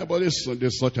open the Bible. This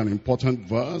is such an important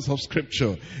verse of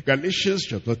scripture. Galatians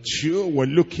chapter 2, we're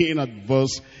looking at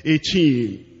verse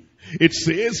 18. It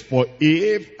says, for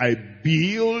if I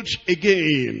build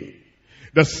again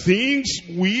the things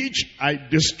which I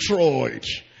destroyed,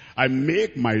 I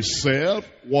make myself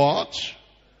what?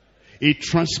 A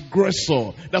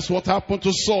transgressor. That's what happened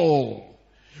to Saul.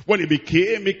 When he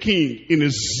became a king, in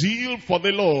his zeal for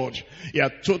the Lord, he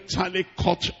had totally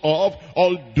cut off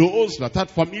all those that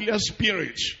had familiar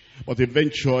spirit. But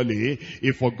eventually,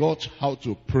 he forgot how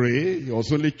to pray. He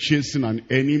was only chasing an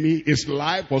enemy. His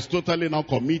life was totally now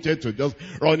committed to just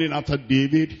running after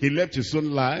David. He left his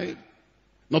own life,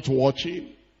 not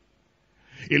watching.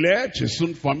 He left his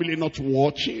own family, not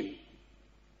watching.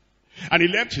 And he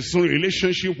left his own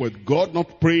relationship with God,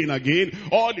 not praying again.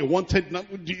 All he wanted now,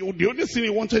 the only thing he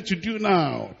wanted to do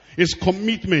now, his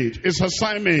commitment, his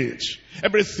assignment,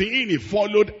 everything he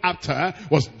followed after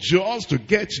was just to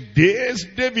get this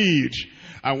David.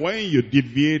 And when you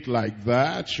deviate like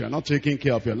that, you're not taking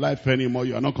care of your life anymore.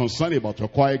 You're not concerned about your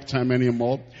quiet time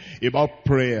anymore, about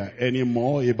prayer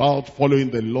anymore, about following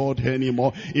the Lord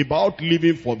anymore, about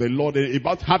living for the Lord,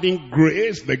 about having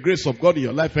grace, the grace of God in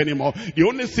your life anymore. The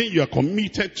only thing you are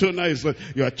committed to now is that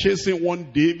you are chasing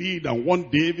one David and one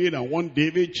David and one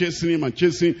David, chasing him and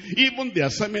chasing. Even the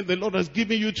assignment the Lord has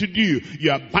given you to do,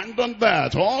 you abandon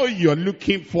that. All you're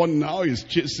looking for now is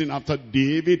chasing after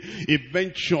David.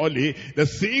 Eventually,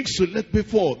 the things you left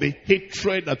before, the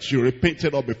hatred that you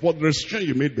repented of before, the restraint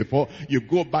you made before, you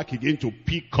go back again to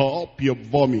pick up your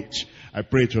vomit. I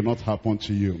pray it will not happen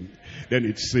to you. Then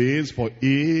it says, for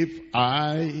if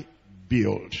I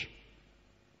build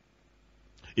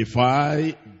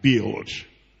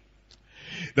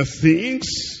the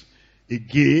things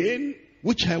again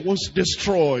which I once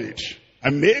destroyed,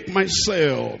 I make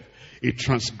myself a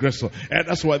transgressor. And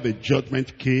that's why the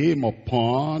judgment came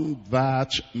upon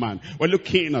that man. We're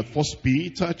looking at 1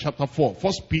 Peter chapter 4.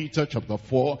 1 Peter chapter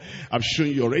 4. I've shown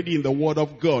you already in the word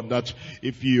of God that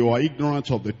if you are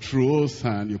ignorant of the truth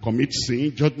and you commit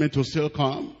sin, judgment will still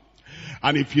come.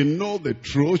 And if you know the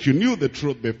truth, you knew the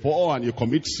truth before, and you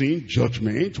commit sin,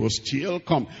 judgment will still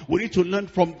come. We need to learn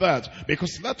from that,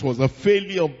 because that was a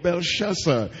failure of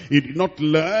Belshazzar. He did not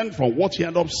learn from what he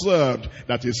had observed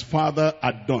that his father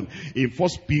had done. In 1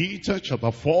 Peter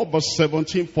chapter 4 verse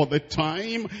 17, for the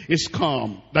time is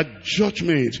come that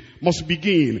judgment must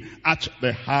begin at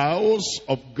the house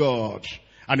of God.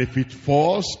 And if it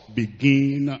first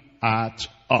begin at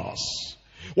us,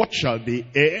 what shall the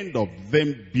end of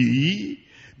them be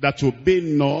that obey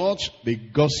not the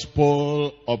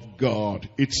gospel of God?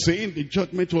 It's saying the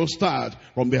judgment will start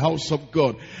from the house of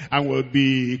God and will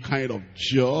be kind of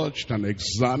judged and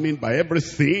examined by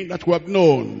everything that we have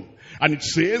known. And it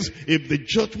says, if the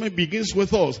judgment begins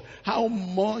with us, how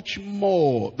much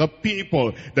more the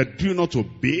people that do not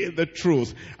obey the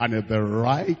truth? And if the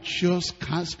righteous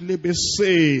scarcely be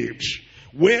saved,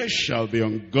 where shall the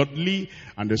ungodly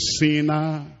and the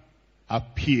sinner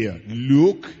appear?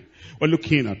 Luke, we're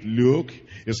looking at Luke,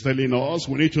 is telling us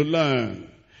we need to learn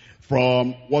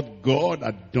from what God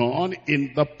had done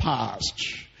in the past.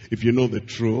 If you know the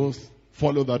truth,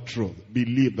 follow that truth,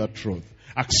 believe that truth,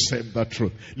 accept that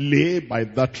truth, lay by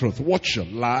that truth, watch your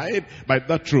life by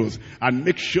that truth, and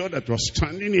make sure that you're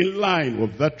standing in line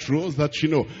with that truth that you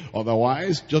know.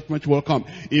 Otherwise, judgment will come.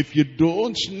 If you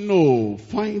don't know,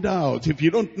 find out. If you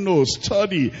don't know,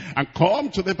 study and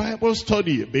come to the Bible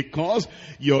study, because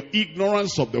your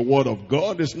ignorance of the word of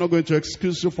God is not going to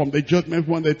excuse you from the judgment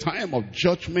when the time of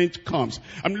judgment comes.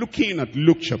 I'm looking at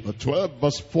Luke chapter 12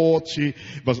 verse 40,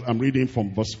 I'm reading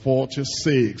from verse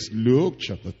 46. Luke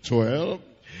chapter 12,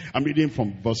 I'm reading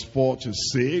from verse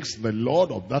 46. The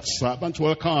Lord of that servant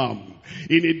will come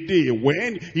in a day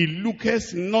when he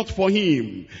looketh not for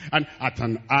him, and at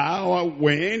an hour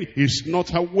when he's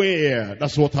not aware.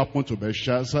 That's what happened to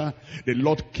Belshazzar. The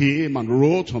Lord came and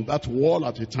wrote on that wall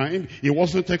at a time he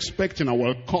wasn't expecting. I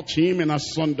will cut him in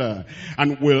asunder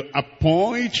and will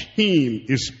appoint him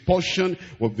his portion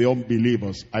with the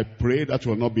unbelievers. I pray that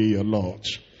will not be your lot.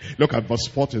 Look at verse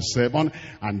 47.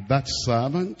 And that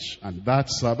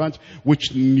servant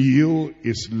which knew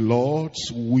his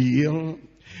Lord's will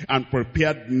and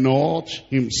prepared not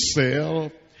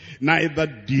himself, neither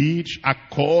did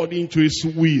according to his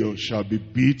will, shall be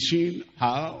beaten.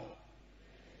 How?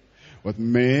 With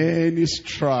many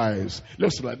stripes.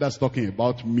 Looks like that's talking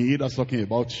about me, that's talking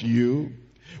about you.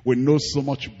 We know so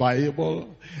much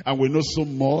Bible, and we know so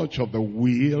much of the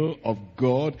will of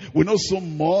God. We know so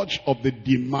much of the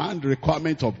demand,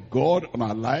 requirement of God on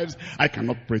our lives. I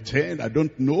cannot pretend I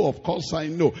don't know. Of course I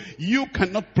know. You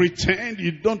cannot pretend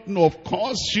you don't know. Of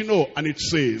course you know. And it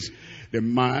says, the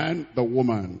man, the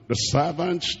woman, the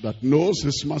servant that knows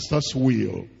his master's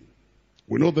will.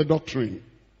 We know the doctrine.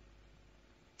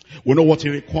 We know what he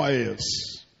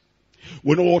requires.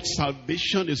 We know what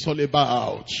salvation is all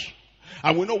about.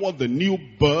 And we know what the new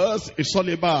birth is all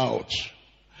about.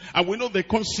 And we know the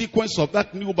consequence of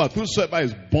that new birth. Whosoever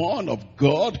is born of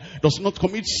God does not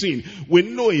commit sin. We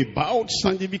know about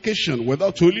sanctification.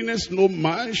 Without holiness, no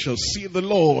man shall see the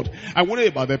Lord. And we know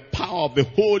about the power of the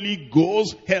Holy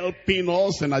Ghost helping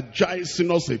us,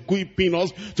 energizing us, equipping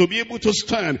us to be able to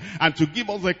stand and to give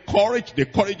us the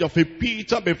courage of a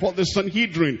Peter before the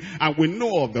Sanhedrin. And we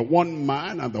know of the one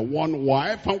man and the one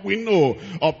wife. And we know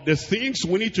of the things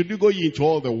we need to do. Go ye into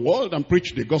all the world and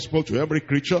preach the gospel to every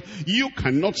creature. You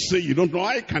cannot say you don't know.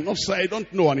 I cannot say I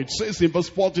don't know. And it says in verse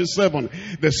 47,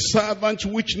 the servant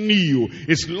which knew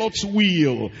his Lord's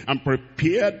will and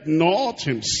prepared not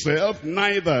himself,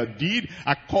 neither did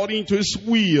according to his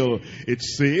will, it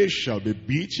says, shall be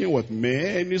beaten with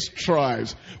many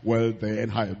stripes. Well then,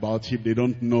 how about if they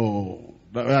don't know?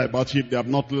 How about if they have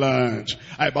not learned?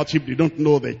 How about if they don't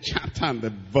know the chapter and the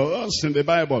verse in the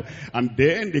Bible? And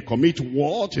then they commit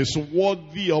what is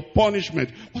worthy of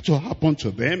punishment. What will happen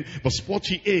to them? Verse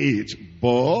 48,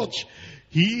 but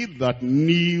he that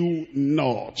knew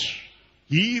not.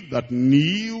 He that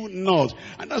knew not.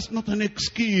 And that's not an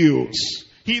excuse.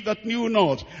 He that knew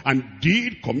not and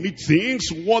did commit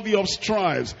things worthy of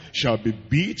stripes shall be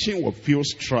beaten with few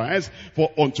stripes. For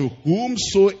unto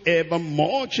whomsoever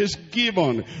much is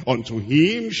given, unto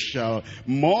him shall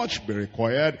much be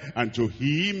required. And to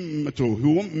him to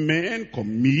whom men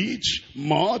commit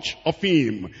much of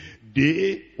him,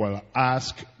 they will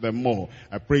ask the more.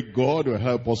 I pray God will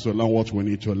help us to learn what we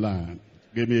need to learn.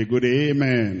 Give me a good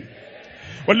amen.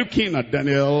 We're looking at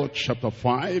Daniel chapter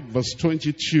 5 verse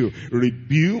 22.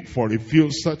 Rebuke for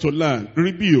refusal to learn.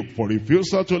 Rebuke for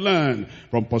refusal to learn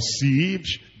from perceived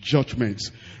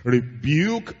judgments.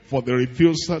 Rebuke for the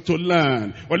refusal to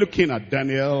learn. We're looking at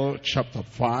Daniel chapter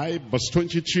 5 verse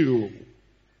 22.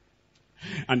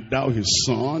 And thou his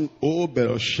son, O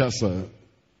Belshazzar,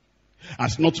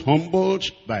 hast not humbled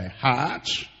thy heart,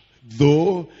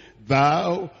 though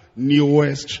thou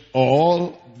knewest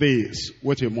all this.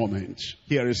 Wait a moment.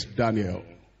 Here is Daniel.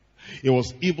 He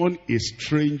was even a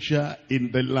stranger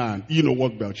in the land. You know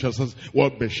what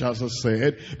Belshazzar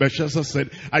said? Belshazzar said,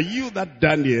 are you that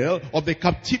Daniel of the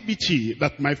captivity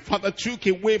that my father took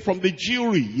away from the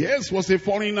Jewry? Yes, was a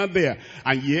foreigner there.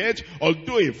 And yet,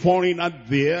 although a foreigner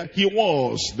there, he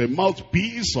was the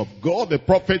mouthpiece of God, the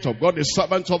prophet of God, the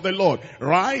servant of the Lord.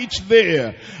 Right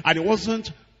there. And it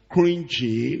wasn't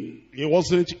cringing. He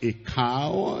wasn't a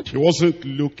coward. He wasn't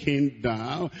looking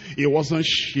down. He wasn't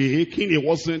shaking. He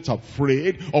wasn't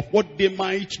afraid of what they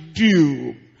might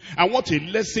do. And what a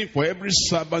lesson for every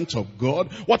servant of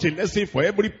God. What a lesson for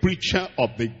every preacher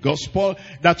of the gospel,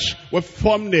 that with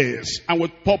firmness and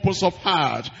with purpose of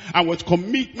heart and with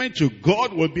commitment to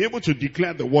God will be able to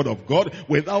declare the word of God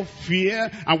without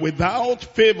fear and without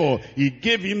favor. He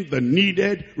gave him the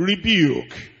needed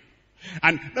rebuke.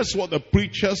 And that's what the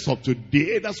preachers of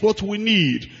today, that's what we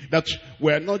need. That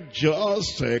we're not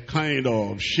just kind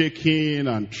of shaking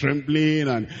and trembling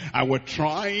and we're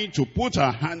trying to put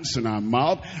our hands in our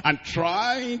mouth and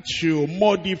trying to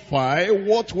modify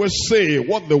what we say,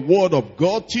 what the word of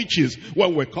God teaches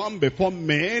when we come before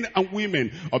men and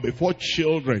women or before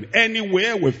children.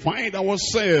 Anywhere we find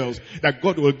ourselves, that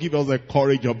God will give us the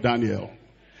courage of Daniel.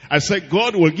 I said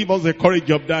God will give us the courage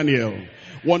of Daniel.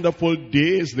 Wonderful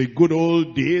days, the good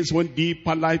old days when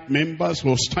Deeper Life members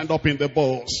will stand up in the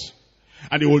bus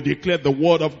and they will declare the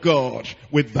word of God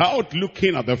without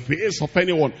looking at the face of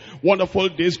anyone. Wonderful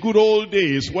days, good old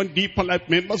days when Deeper Life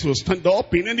members will stand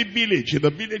up in any village, in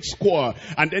the village square,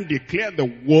 and then declare the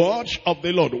word of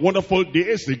the Lord. Wonderful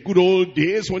days, the good old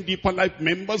days when Deeper Life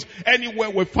members, anywhere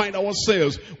we find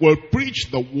ourselves, will preach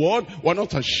the word. We're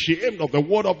not ashamed of the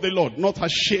word of the Lord, not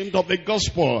ashamed of the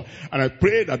gospel. And I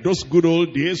pray that those good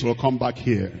old days will come back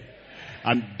here.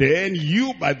 And then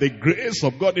you, by the grace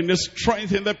of God, in the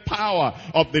strength, in the power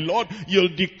of the Lord,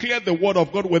 you'll declare the word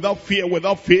of God without fear,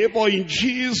 without favor, in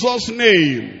Jesus'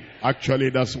 name. Actually,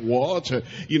 that's what,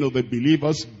 the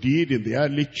believers did in the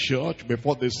early church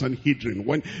before the Sanhedrin.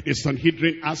 When the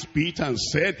Sanhedrin asked Peter and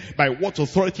said, by what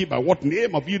authority, by what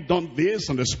name have you done this?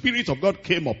 And the Spirit of God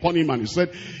came upon him and he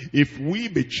said, if we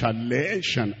be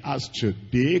challenged and asked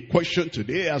today, questioned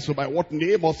today as to by what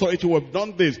name, authority we have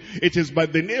done this, it is by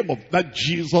the name of that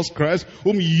Jesus Christ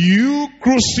whom you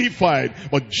crucified,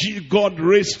 but God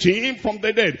raised him from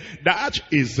the dead. That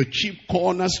is the chief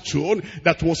cornerstone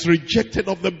that was rejected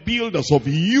of the builders, of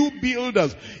you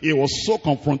builders. It was so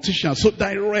confrontational, so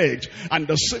direct. And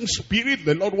the same spirit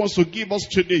the Lord wants to give us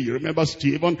today. You remember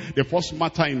Stephen, the first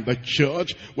martyr in the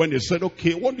church, when he said,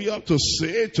 okay, what do you have to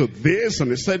say to this?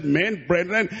 And he said, men,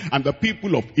 brethren, and the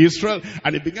people of Israel.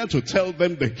 And he began to tell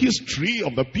them the history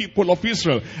of the people of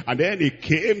Israel. And then he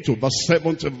came to verse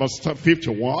 70, verse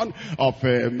 51 of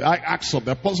Acts of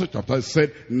the Apostles chapter. He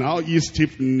said, now ye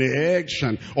stiff-necked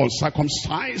and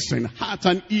uncircumcised in heart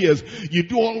and ears, you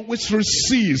do always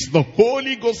resist the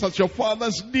Holy Ghost as your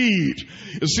fathers did.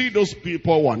 You see, those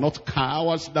people were not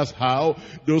cowards. That's how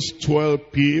those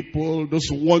 12 people, those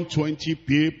 120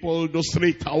 people, those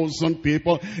 3,000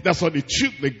 people, that's how they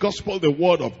took the gospel, the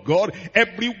word of God,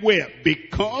 everywhere,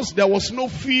 because there was no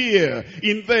fear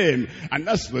in them. And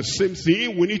that's the same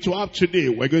thing we need to have today.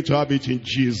 We're going to have it in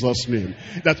Jesus' name.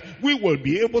 That we will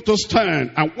be able to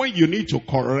stand, and when you need to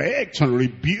correct and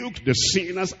rebuke the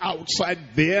sinners outside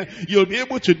there, you'll be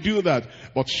able to do that.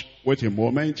 But wait a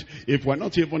moment, if we're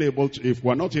not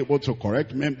able to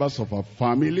correct members of our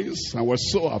families, and we're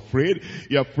so afraid,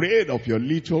 you're afraid of your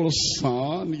little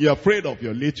son, you're afraid of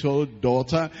your little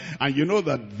daughter, and you know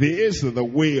that this is the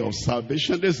way of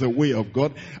salvation, this is the way of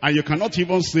God, and you cannot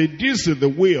even say this is the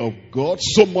way of God,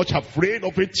 so much afraid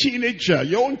of a teenager,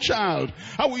 your own child.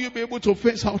 How will you be able to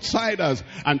face outsiders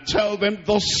and tell them,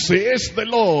 thus says the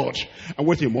Lord? And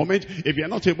wait a moment, if you're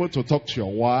not able to talk to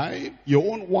your wife,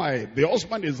 your own wife, the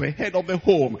husband is the head of the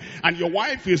home, and your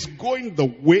wife is going the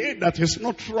way that is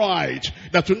not right,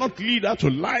 that will not lead her to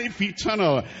life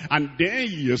eternal, and then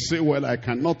you say, well, I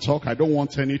cannot talk, I don't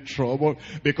want any trouble,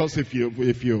 because if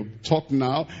you talk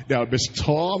now, there will be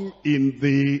storm in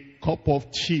the cup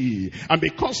of tea, and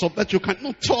because of that you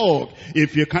cannot talk.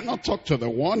 If you cannot talk to the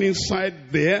one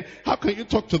inside there, how can you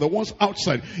talk to the ones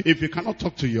outside? If you cannot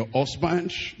talk to your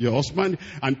husband,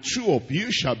 and two of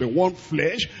you shall be one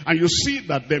flesh, and you see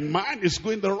that the man is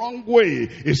going the wrong way,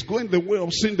 is going the way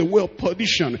of sin, the way of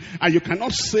perdition, and you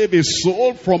cannot save a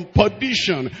soul from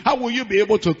perdition, how will you be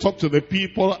able to talk to the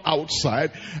people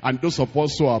outside? And those of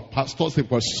us who are pastors,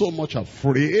 if we're so much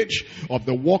afraid of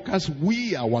the workers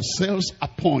we ourselves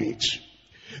appoint,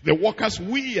 the workers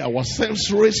we ourselves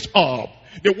raised up,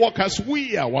 the workers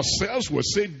we ourselves will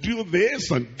say, do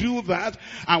this and do that,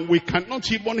 and we cannot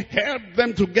even help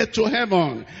them to get to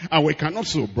heaven. And we cannot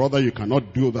say, brother, you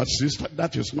cannot do that, sister,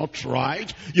 that is not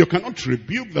right. You cannot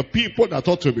rebuke the people that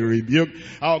ought to be rebuked.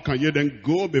 How can you then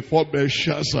go before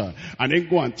Belshazzar and then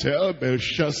go and tell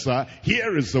Belshazzar,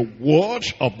 here is the word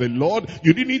of the Lord?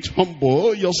 You didn't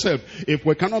humble yourself. If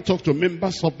we cannot talk to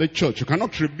members of the church, you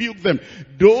cannot rebuke them,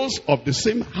 those of the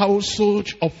same household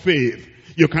of faith.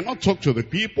 You cannot talk to the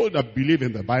people that believe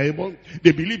in the Bible,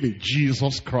 they believe in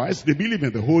Jesus Christ, they believe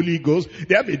in the Holy Ghost,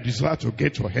 they have a desire to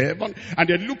get to heaven, and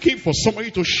they're looking for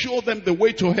somebody to show them the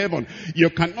way to heaven.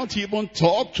 You cannot even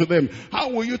talk to them. How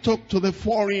will you talk to the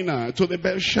foreigner, to the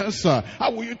Belshazzar?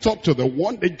 How will you talk to the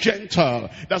one, the Gentile?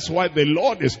 That's why the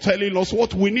Lord is telling us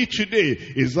what we need today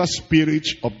is that spirit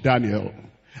of Daniel.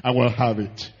 And we'll have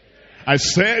it. I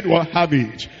said we'll have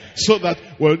it. So that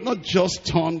we'll not just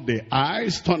turn the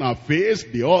eyes, turn our face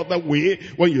the other way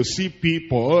when you see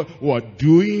people who are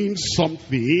doing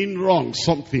something wrong,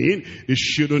 something they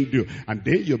shouldn't do. And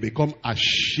then you become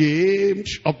ashamed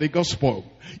of the gospel.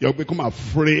 You'll become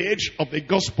afraid of the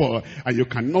gospel, and you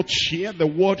cannot share the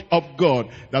word of God.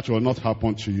 That will not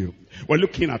happen to you. We're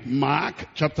looking at Mark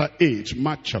chapter 8.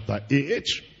 Mark chapter 8.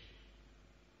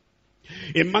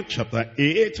 In Mark chapter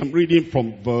 8, I'm reading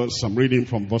from verse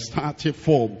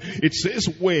 34. It says,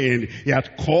 when he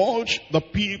had called the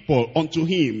people unto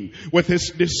him with his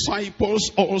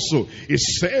disciples also, he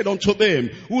said unto them,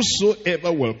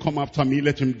 whosoever will come after me,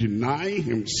 let him deny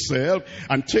himself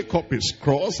and take up his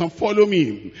cross and follow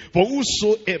me. For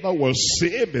whosoever will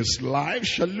save his life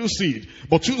shall lose it,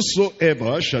 but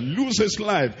whosoever shall lose his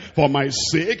life for my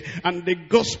sake and the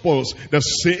gospel's, the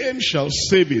same shall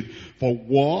save it. For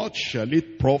what shall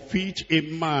it profit a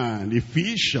man if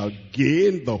he shall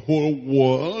gain the whole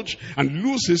world and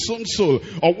lose his own soul?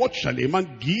 Or what shall a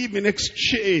man give in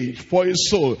exchange for his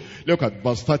soul? Look at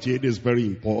verse 38, is very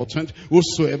important.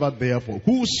 Whosoever therefore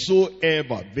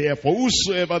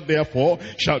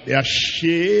shall be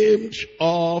ashamed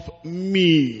of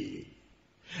me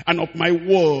and of my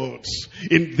words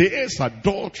in this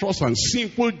adulterous and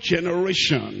sinful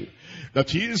generation, That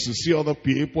he used to see other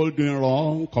people doing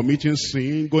wrong, committing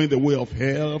sin, going the way of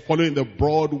hell, following the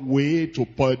broad way to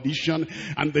perdition.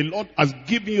 And the Lord has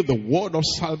given you the word of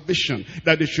salvation,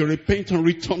 that they should repent and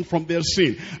return from their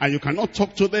sin. And you cannot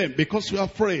talk to them because you are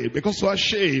afraid, because you are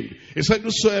ashamed. He said,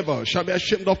 whosoever shall be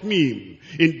ashamed of me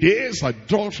in this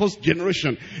adulterous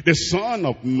generation, the Son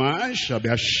of Man shall be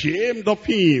ashamed of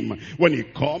him when he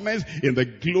cometh in the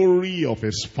glory of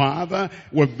his Father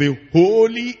with the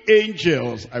holy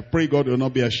angels. I pray God will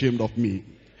not be ashamed of me.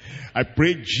 I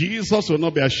pray Jesus will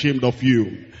not be ashamed of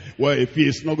you. Well, if he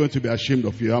is not going to be ashamed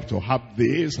of you, you have to have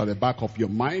this at the back of your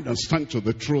mind and stand to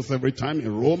the truth every time.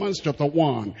 In Romans chapter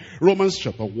 1. Romans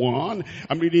chapter 1,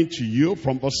 I'm reading to you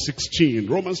from verse 16.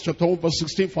 Romans chapter 1 verse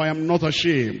 16, for I am not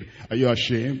ashamed. Are you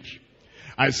ashamed?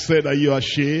 I said, are you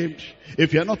ashamed?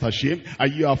 If you're not ashamed, are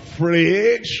you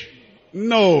afraid?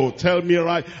 No. Tell me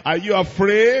right. Are you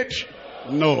afraid?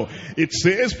 No. It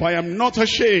says, for I am not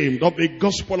ashamed of the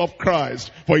gospel of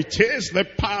Christ, for it is the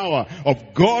power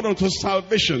of God unto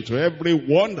salvation to every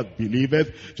one that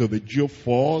believeth, to the Jew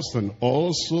first and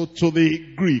also to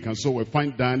the Greek. And so we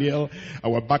find Daniel,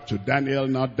 and we're back to Daniel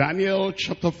now. Daniel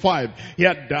chapter 5.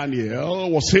 Here Daniel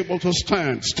was able to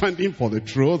standing for the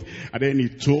truth. And then he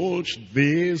told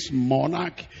this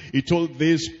monarch, he told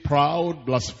this proud,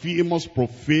 blasphemous,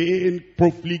 profane,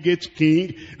 profligate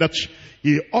king that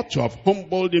he ought to have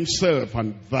humbled himself,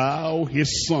 and thou,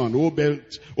 his son, O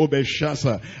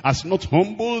Belshazzar, hast not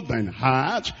humbled thine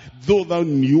heart, though thou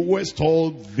knewest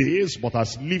all this, but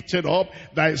hast lifted up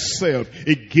thyself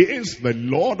against the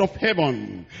Lord of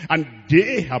heaven. And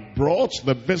they have brought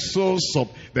the vessels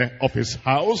of his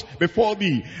house before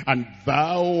thee, and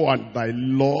thou and thy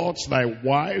lords, thy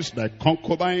wives, thy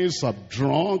concubines have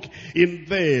drunk in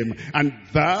them, and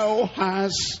thou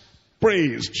hast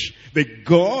praised the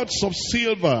gods of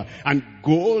silver and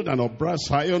gold and of brass,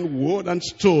 iron, wood, and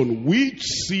stone, which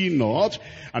see not,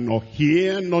 and nor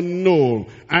hear, nor know.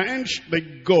 And the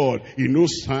God in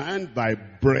whose hand thy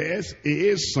breath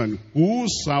is, and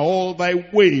whose are all thy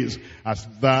ways,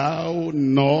 hast thou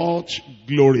not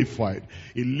glorified.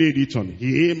 He laid it on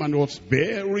him, and it was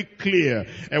very clear.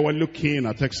 And we're looking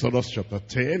at Exodus chapter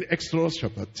 10. Exodus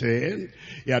chapter 10.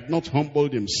 He had not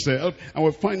humbled himself. And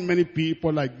we find many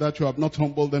people like that who have not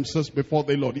humbled themselves before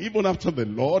the Lord, even after the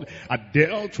Lord had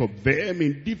dealt with them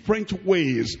in different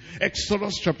ways.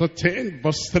 Exodus chapter 10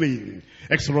 verse 3.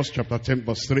 Exodus chapter 10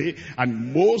 verse 3.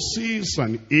 And Moses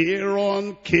and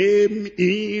Aaron came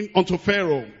in unto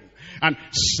Pharaoh and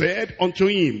said unto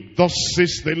him, thus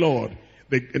says the Lord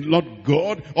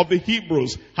God of the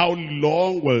Hebrews, how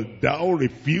long wilt thou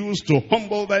refuse to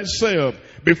humble thyself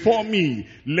before me?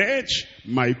 Let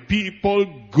my people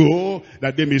go,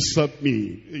 that they may serve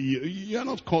me. You are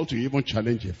not called to even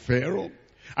challenge a Pharaoh.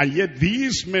 And yet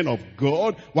these men of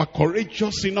God were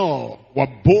courageous enough, were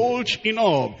bold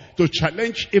enough to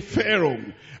challenge a Pharaoh.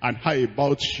 And how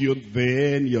about you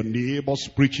then, your neighbors,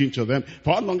 preaching to them?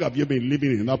 For how long have you been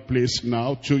living in that place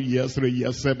now? 2 years, 3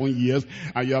 years, 7 years.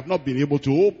 And you have not been able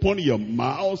to open your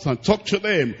mouth and talk to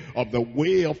them of the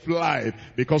way of life.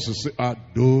 Because you say,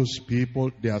 those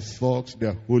people, they are thugs, they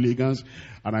are hooligans.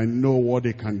 And I know what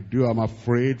they can do. I'm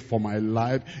afraid for my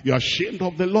life. You are ashamed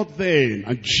of the Lord then.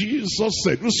 And Jesus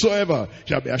said, whosoever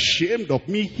shall be ashamed of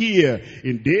me here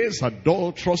in this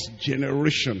adulterous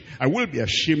generation, I will be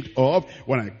ashamed of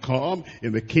when I come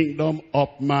in the kingdom of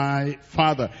my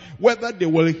Father. Whether they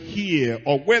will hear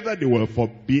or whether they will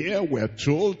forbear, we are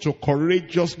told to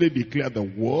courageously declare the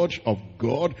word of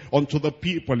God unto the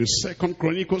people. In 2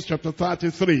 Chronicles chapter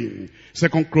 33.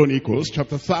 2 Chronicles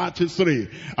chapter 33.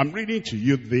 I'm reading to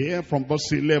you there from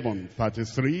verse 11.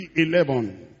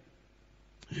 33:11.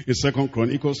 In 2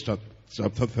 Chronicles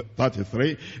chapter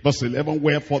 33, verse 11,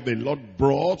 wherefore the Lord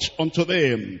brought unto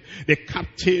them the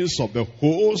captains of the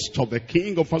host of the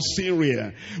king of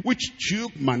Assyria, which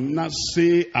took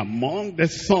Manasseh among the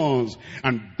sons,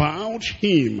 and bound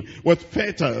him with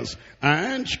fetters,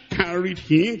 and carried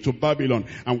him to Babylon.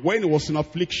 And when he was in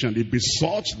affliction, he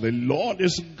besought the Lord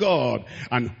his God,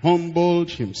 and humbled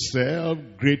himself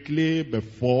greatly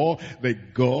before the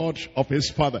God of his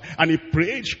father. And he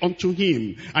prayed unto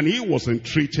him, and he was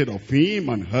entreated of him,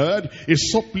 and heard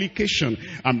his supplication,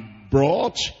 and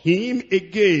brought him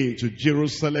again to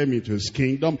Jerusalem into his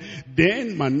kingdom.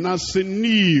 Then Manasseh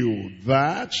knew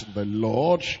that the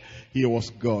Lord, He was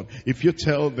God. If you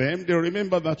tell them, they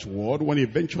remember that word when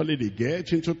eventually they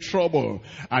get into trouble.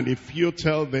 And if you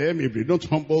tell them, if they don't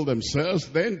humble themselves,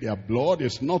 then their blood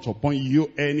is not upon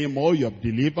you anymore. You have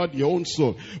delivered your own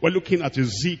soul. We're looking at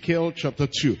Ezekiel chapter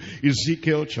 2.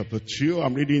 Ezekiel chapter 2,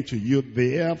 I'm reading to you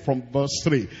there from verse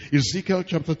 3. Ezekiel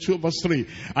chapter 2 verse 3.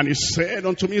 And he said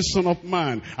unto me, Son of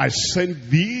man, I send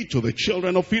thee to the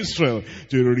children of Israel,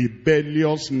 to a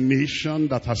rebellious nation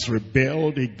that has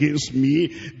rebelled against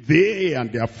me. They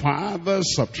and their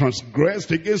fathers have transgressed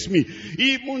against me,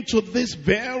 even to this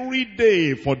very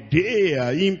day, for they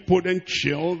are impudent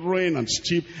children and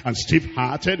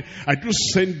stiff-hearted. I do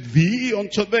send thee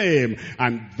unto them,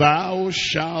 and thou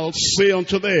shalt say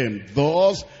unto them,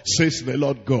 Thus says the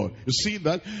Lord God. You see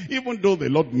that? Even though the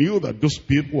Lord knew that those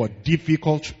people were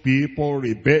difficult people,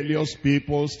 rebellious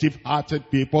people,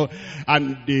 stiff-hearted people,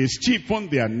 and they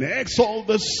stiffened their necks, all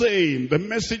the same, the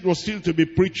message was still to be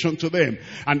preached unto them.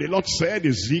 And the Lord said,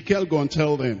 Ezekiel, go and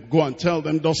tell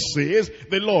them, thus says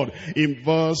the Lord. In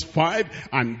verse 5,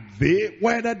 and they,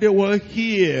 whether they will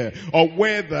hear or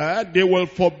whether they will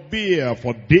forbear,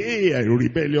 for they are a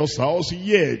rebellious house,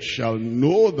 yet shall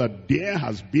know that there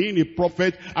has been a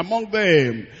prophet among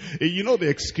them. You know the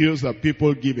excuse that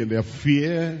people give in their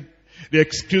fear? The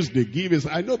excuse they give is,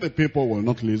 I know the people will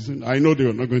not listen. I know they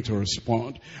are not going to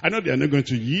respond. I know they are not going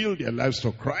to yield their lives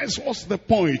to Christ. What's the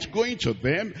point going to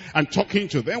them and talking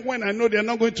to them when I know they are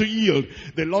not going to yield?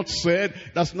 The Lord said,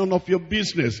 that's none of your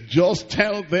business. Just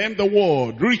tell them the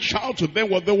word. Reach out to them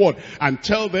with the word and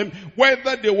tell them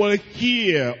whether they will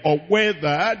hear or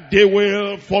whether they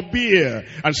will forbear.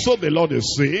 And so the Lord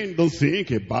is saying, don't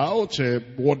think about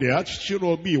what their attitude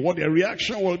will be, what their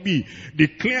reaction will be.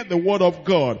 Declare the word of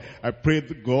God. I pray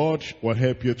that God will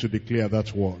help you to declare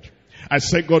that word. I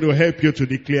say God will help you to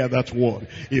declare that word.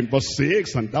 In verse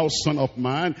 6, and thou son of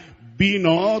man, be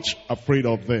not afraid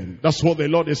of them. That's what the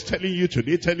Lord is telling you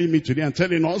today, telling me today, and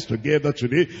telling us together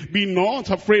today. Be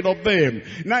not afraid of them.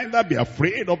 Neither be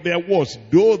afraid of their words,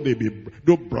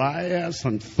 though briars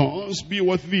and thorns be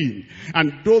with thee.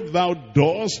 And though thou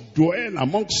dost dwell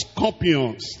among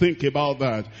scorpions. Think about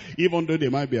that. Even though they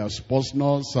might be as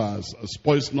poisonous as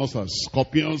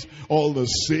scorpions, all the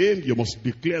same, you must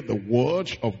declare the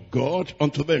word of God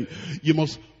unto them. You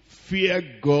must fear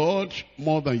God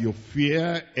more than you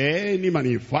fear any man.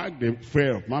 In fact, the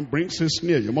fear of man brings a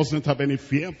snare. You mustn't have any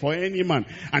fear for any man.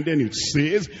 And then it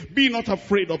says, be not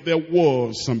afraid of their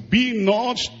words, and be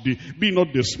not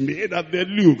dismayed at their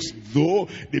looks, though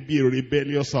they be a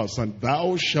rebellious house. And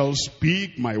thou shalt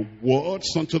speak my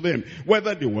words unto them,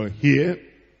 whether they will hear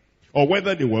or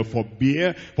whether they will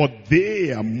forbear, for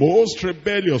they are most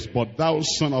rebellious. But thou,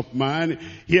 son of man,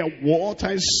 hear what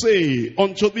I say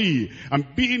unto thee, and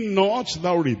be not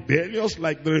thou rebellious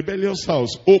like the rebellious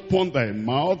house. Open thy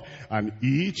mouth and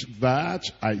eat that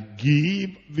I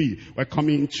give thee. We're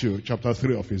coming to chapter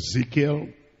 3 of Ezekiel.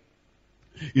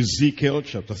 Ezekiel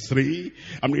chapter 3,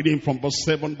 I'm reading from verse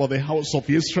 7. But the house of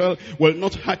Israel will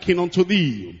not hearken unto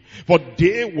thee, for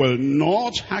they will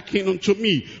not hearken unto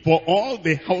me. For all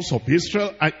the house of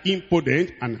Israel are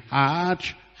impudent and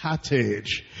hard-hearted.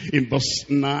 In verse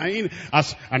 9,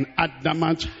 as an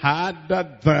adamant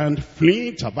harder than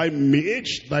flint have I made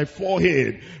thy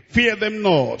forehead. Fear them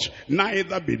not,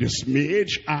 neither be dismayed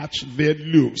at their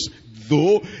looks,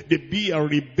 though they be a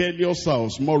rebellious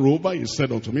house. Moreover, he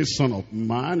said unto me, Son of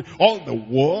man, all the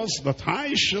words that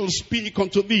I shall speak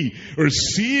unto thee,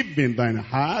 receive in thine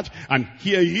heart, and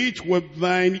hear it with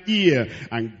thine ear,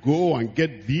 and go and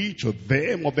get thee to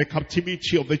them of the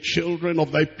captivity of the children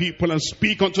of thy people, and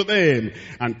speak unto them,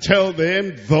 and tell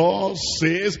them, thus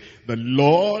says the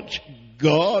Lord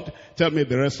God. Tell me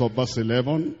the rest of verse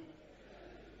 11.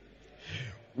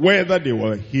 Whether they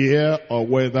will hear or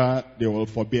whether they will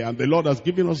forbear. And the Lord has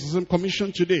given us the same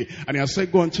commission today. And he has said,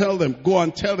 go and tell them, go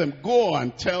and tell them, go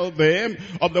and tell them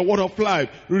of the word of life.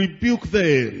 Rebuke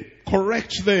them,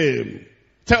 correct them,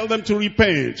 tell them to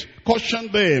repent,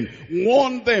 caution them,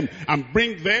 warn them, and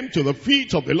bring them to the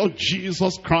feet of the Lord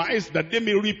Jesus Christ, that they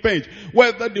may repent,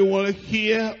 whether they will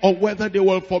hear or whether they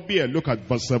will forbear. Look at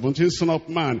verse 17. Son of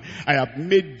man, I have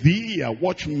made thee a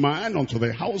watchman unto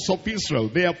the house of Israel.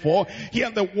 Therefore,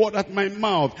 hear the word at my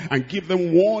mouth, and give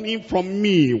them warning from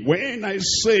me. When I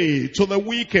say to the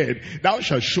wicked, thou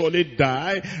shalt surely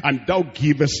die, and thou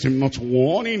givest him not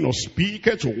warning, nor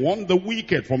speakest to warn the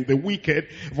wicked from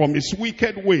his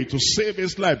wicked way, to save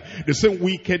his life. The same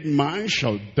wicked man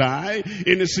shall die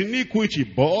in his iniquity,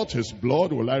 but his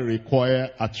blood will I require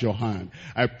at your hand.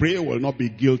 I pray will not be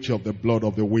guilty of the blood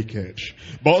of the wicked.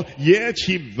 But yet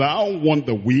if thou want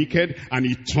the wicked, and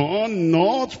he turn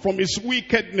not from his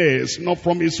wickedness, nor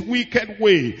from his wicked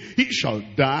way, he shall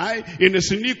die in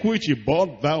his iniquity,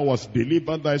 but thou hast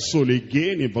delivered thy soul.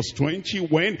 Again in verse 20,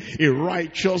 when a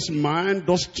righteous man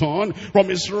does turn from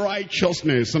his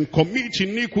righteousness and commit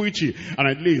iniquity, and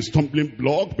I lay a stumbling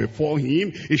block before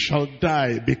him, he shall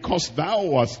die, because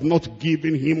thou hast not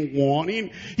given him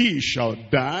warning. He shall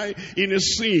die in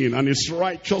his sin, and his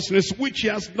righteousness which he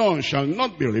has done shall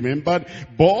not be remembered,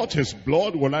 but his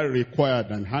blood will I require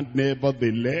thine hand.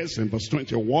 Nevertheless, in verse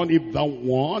 21, if thou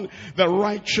warn the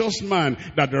righteous man,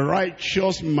 that the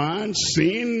righteous man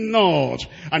sin not,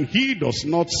 and he does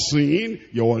not sin,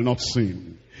 you will not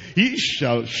sin. He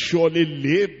shall surely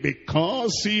live,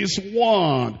 because he is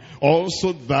warned.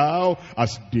 Also thou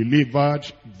hast delivered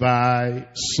thy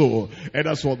soul. And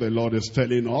that's what the Lord is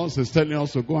telling us. He's telling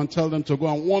us to go and tell them to go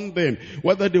and warn them,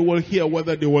 whether they will hear,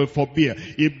 whether they will forbear.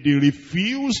 If they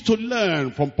refuse to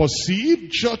learn from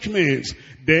perceived judgments,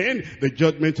 then the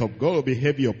judgment of God will be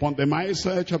heavy upon them.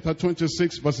 Isaiah chapter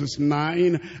 26 verses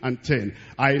 9 and 10.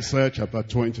 Isaiah chapter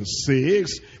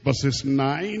 26 verses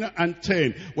 9 and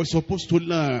 10. We're supposed to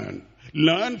learn.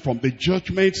 Learn from the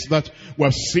judgments that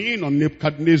we've seen on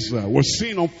Nebuchadnezzar, we've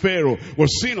seen on Pharaoh, we've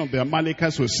seen on the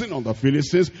Amalekites, we've seen on the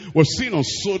Philistines, we've seen on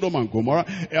Sodom and Gomorrah.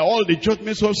 All the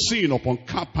judgments we've seen upon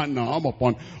Capernaum,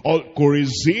 upon all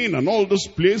Chorazin, and all those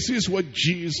places where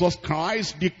Jesus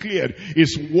Christ declared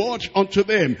his word unto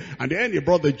them. And then he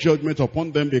brought the judgment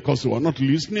upon them because they were not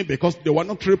listening, because they were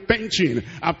not repenting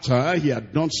after he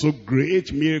had done so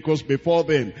great miracles before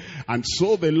them. And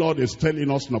so the Lord is telling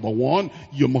us, number one,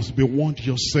 you must be warned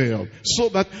yourself, so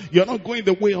that you're not going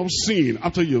the way of sin.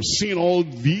 After you've seen all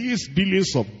these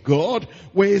dealings of God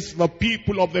with the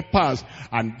people of the past,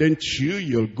 and then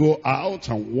you'll go out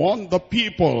and warn the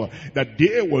people that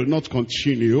they will not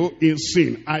continue in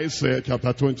sin. Isaiah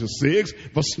chapter 26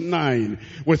 verse 9.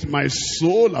 With my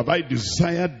soul have I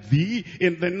desired thee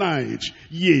in the night,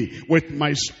 yea, with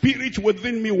my spirit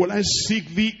within me will I seek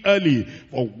thee early.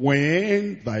 For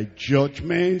when thy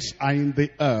judgments are in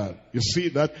the earth, you see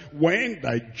that when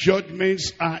thy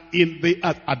judgments are in the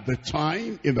earth, at the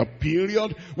time, in the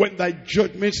period, when thy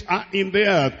judgments are in the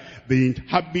earth, the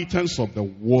inhabitants of the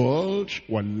world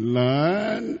will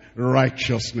learn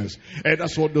righteousness. And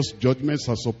that's what those judgments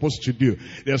are supposed to do.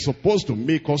 They're supposed to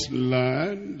make us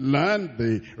learn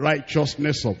the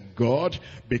righteousness of God,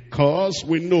 because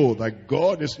we know that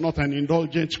God is not an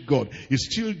indulgent God. He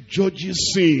still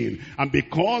judges sin. And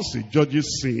because he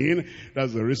judges sin,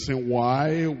 that's the reason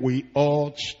why we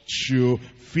ought to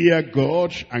fear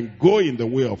God and go in the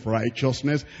way of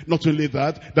righteousness. Not only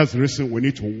that, that's the reason we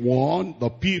need to warn the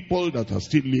people that are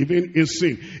still living in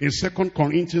sin. In 2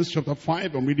 Corinthians chapter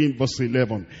 5, I'm reading verse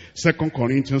 11. 2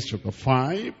 Corinthians chapter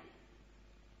 5,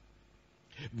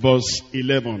 verse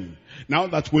 11. Now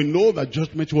that we know that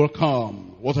judgment will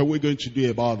come, what are we going to do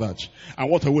about that?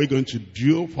 And what are we going to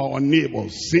do for our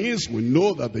neighbors? Since we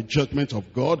know that the judgment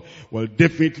of God will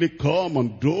definitely come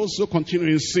on those who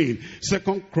continue in sin.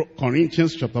 2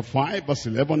 Corinthians chapter 5 verse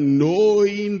 11.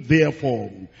 Knowing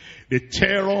therefore the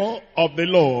terror of the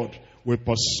Lord will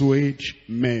persuade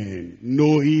men.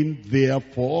 Knowing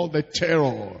therefore the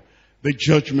terror, the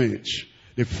judgment,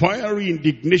 the fiery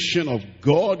indignation of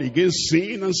God against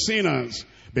sin and sinners.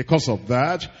 Because of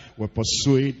that, we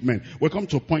persuade men. We come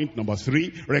to point number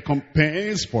 3.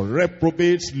 Recompense for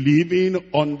reprobates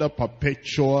living under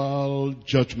perpetual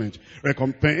judgment.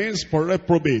 Recompense for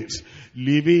reprobates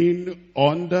living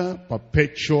under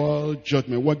perpetual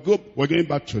judgment. We're going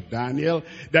back to Daniel.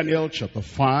 Daniel chapter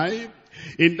 5.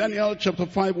 In Daniel chapter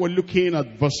 5, we're looking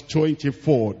at verse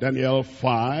 24. Daniel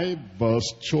 5,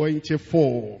 verse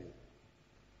 24.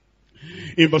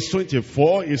 In verse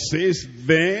 24, it says,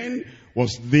 Then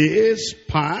was this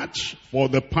part for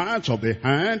the part of the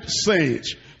hand sent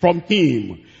from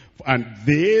him, and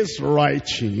this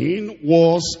writing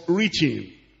was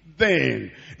written.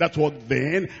 Then, that word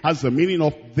then has the meaning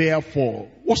of therefore.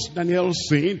 What's Daniel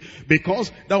saying?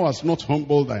 Because thou hast not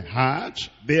humbled thy heart,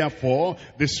 therefore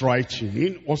this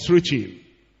writing was written.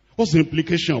 What's the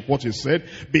implication of what he said?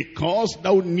 Because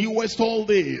thou knewest all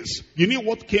this. You knew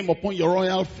what came upon your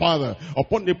royal father,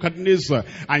 upon Nebuchadnezzar,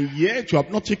 and yet you have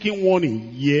not taken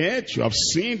warning. Yet you have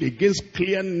sinned against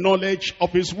clear knowledge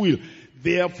of his will.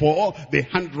 Therefore, the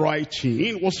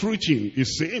handwriting was written.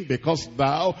 He's saying, because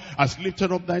thou hast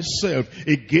lifted up thyself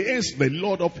against the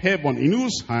Lord of heaven, in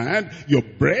whose hand your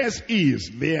breast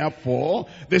is. Therefore,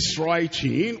 this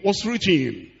writing was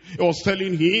written. It was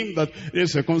telling him that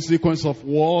there's a consequence of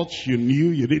what you knew,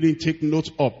 you didn't take note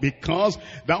of, because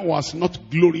that was not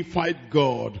glorified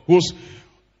God, whose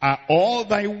are all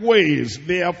thy ways.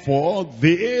 Therefore,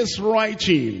 this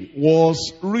writing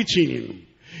was written.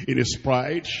 In his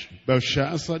pride,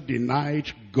 Belshazzar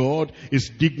denied God his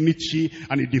dignity,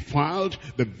 and he defiled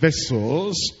the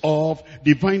vessels of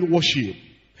divine worship.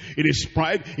 In his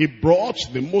pride, he brought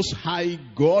the Most High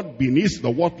God beneath the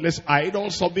worthless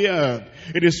idols of the earth.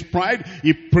 In his pride,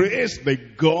 he praised the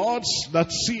gods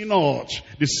that see not.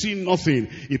 They see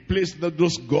nothing. He placed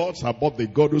those gods above the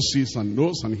God who sees and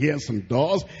knows and hears and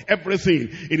does everything.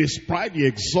 In his pride, he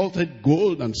exalted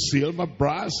gold and silver,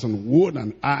 brass and wood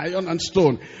and iron and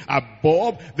stone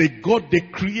above the God, the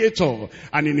Creator.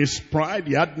 And in his pride,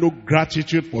 he had no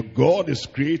gratitude for God, his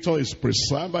Creator, his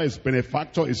preserver, his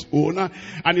benefactor, his owner,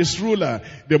 and his ruler.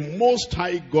 The Most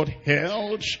High God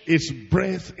held his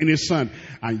breath in his hand,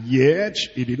 and yet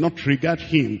he did not regard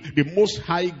him. The Most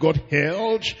High God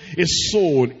held his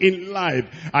soul in life,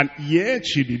 and yet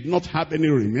he did not have any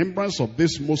remembrance of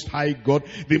this Most High God.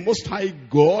 The Most High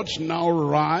God now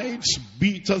writes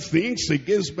bitter things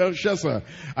against Belshazzar,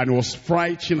 and he was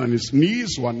frightened, and his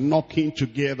knees were knocking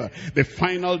together. The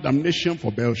final damnation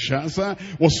for Belshazzar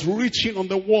was written on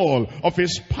the wall of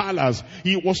his palace.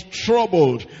 He was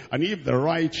troubled. And if the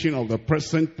writing of the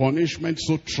present punishment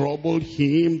so troubled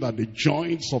him that the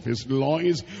joints of his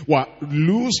loins were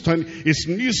loosed and his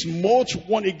knees smote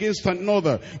one against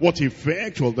another, what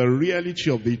effect will the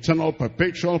reality of the eternal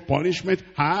perpetual punishment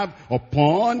have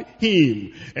upon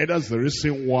him? And that's the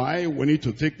reason why we need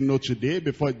to take note today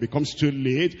before it becomes too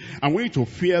late, and we need to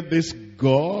fear this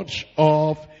God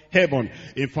of heaven.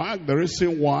 In fact, the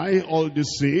reason why all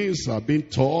these things are being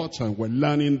taught and we're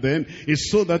learning them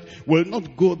is so that we'll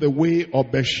not go the way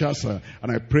of Belshazzar.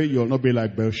 And I pray you'll not be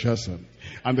like Belshazzar.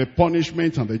 And the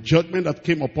punishment and the judgment that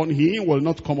came upon him will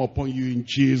not come upon you in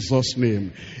Jesus'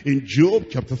 name. In Job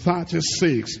chapter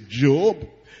 36, Job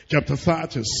chapter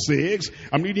 36,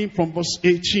 I'm reading from verse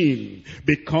 18.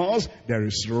 Because there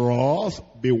is wrath,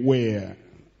 beware.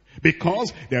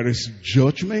 Because there is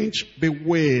judgment,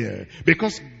 beware.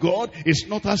 Because God is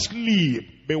not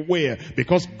asleep, beware.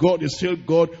 Because God is still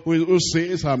God who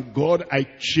says, I'm God, I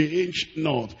change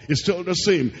not. It's still the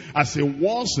same. As he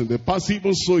was in the past,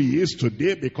 even so he is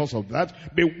today. Because of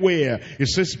that, beware. It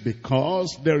says,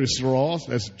 because there is wrath,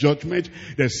 there's judgment,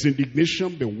 there's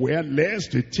indignation, beware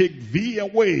lest he take thee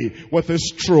away with a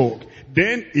stroke.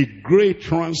 Then a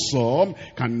great ransom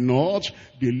cannot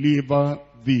deliver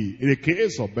thee. In the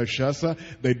case of Belshazzar,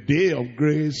 the day of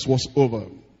grace was over.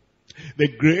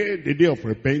 The day of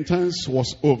repentance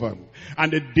was over.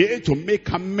 And the day to make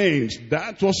amends,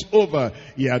 that was over.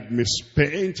 He had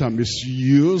misspent and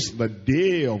misused the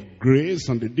day of grace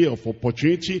and the day of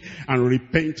opportunity, and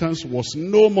repentance was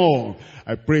no more.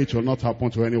 I pray it will not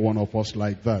happen to any one of us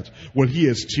like that. Will he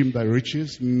esteem thy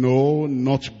riches? No,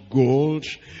 not gold,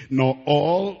 nor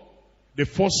all the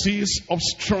forces of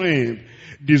strength.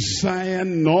 Desire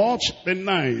not the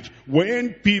night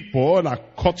when people are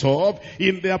caught up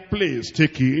in their place.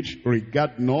 Take it,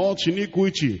 regard not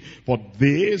iniquity, for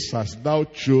this hast thou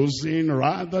chosen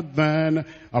rather than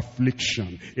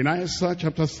affliction. In Isaiah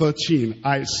chapter 13,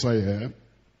 Isaiah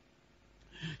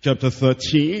chapter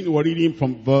 13, we're reading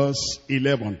from verse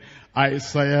 11.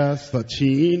 Isaiah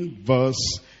 13,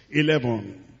 verse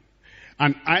 11.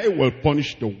 And I will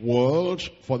punish the world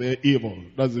for their evil.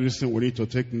 That's the reason we need to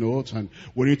take note, and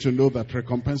we need to know that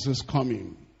recompense is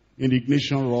coming.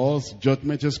 Indignation, wrath,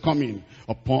 judgment is coming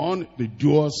upon the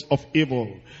doers of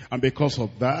evil. And because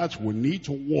of that, we need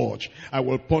to watch. I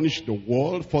will punish the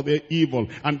world for their evil,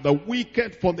 and the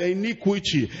wicked for their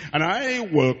iniquity. And I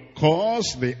will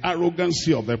cause the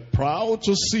arrogancy of the proud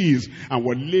to cease, and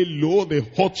will lay low the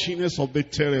haughtiness of the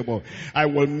terrible. I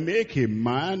will make a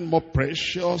man more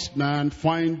precious than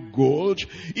fine gold,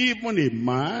 even a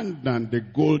man than the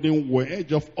golden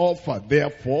wedge of Ophir.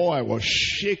 Therefore I will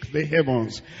shake the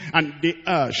heavens, and the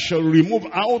earth shall remove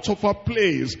out of her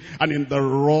place, and in the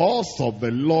wrath of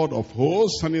the Lord of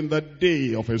hosts, and in the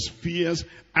day of his fierce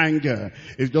anger.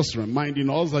 It's just reminding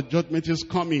us that judgment is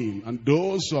coming, and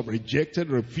those who have rejected,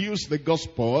 refused the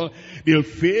gospel, they'll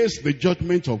face the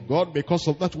judgment of God. Because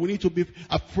of that, we need to be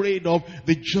afraid of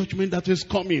the judgment that is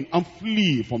coming and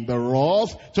flee from the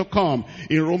wrath to come.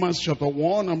 In Romans chapter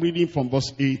 1, I'm reading from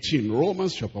verse 18.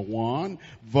 Romans chapter 1,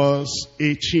 verse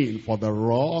 18. For the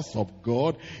wrath of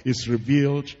God is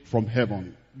revealed from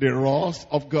heaven. the wrath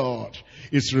of God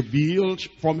is revealed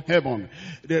from heaven.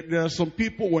 There are some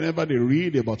people, whenever they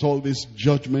read about all these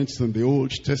judgments in the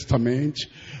Old Testament,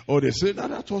 or they say,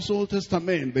 that was Old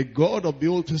Testament. The God of the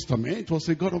Old Testament was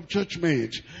a God of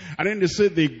judgment. And then they say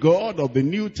the God of the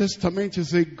New Testament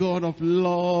is a God of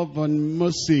love and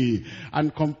mercy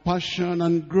and compassion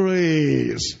and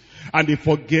grace. And they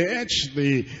forget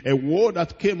the word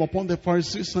that came upon the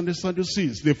Pharisees and the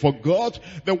Sadducees. They forgot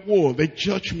the word, the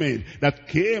judgment that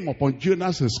came upon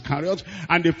Judas Iscariot.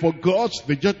 And they forgot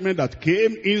the judgment that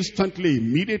came instantly,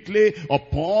 immediately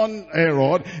upon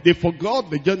Herod. They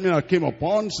forgot the judgment that came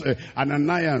upon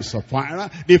Ananias and Sapphira.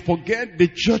 They forget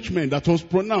the judgment that was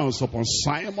pronounced upon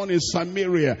Simon in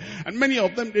Samaria. And many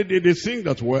of them, they think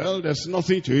that, well, there's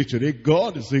nothing to it today.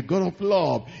 God is a God of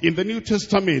love. In the New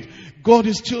Testament, God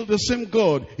is still the same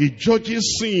God. He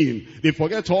judges sin. They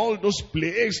forget all those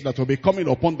plagues that will be coming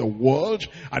upon the world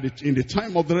in the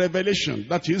time of the revelation.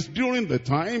 That is, during the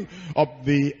time of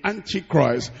the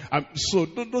Antichrist. So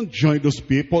don't join those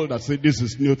people that say this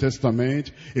is New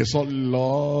Testament. It's all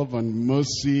love and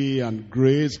mercy and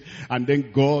grace. And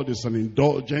then God is an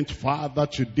indulgent Father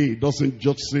today. He doesn't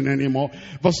judge sin anymore.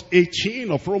 Verse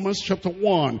 18 of Romans chapter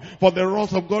 1. For the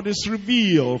wrath of God is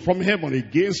revealed from heaven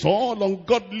against all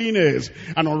ungodliness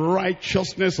and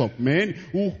unrighteousness of men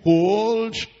who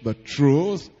hold the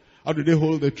truth. How do they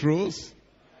hold the truth?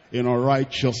 In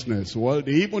unrighteousness. Well,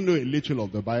 they even know a little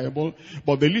of the Bible,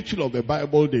 but the little of the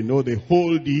Bible they know, they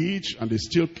hold it and they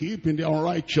still keep in their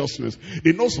unrighteousness.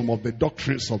 They know some of the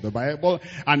doctrines of the Bible,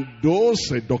 and those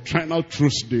doctrinal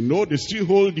truths they know, they still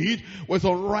hold it with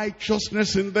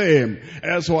unrighteousness in them.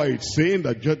 That's why it's saying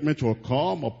that judgment will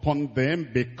come upon them,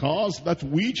 because that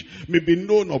which may be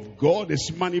known of God is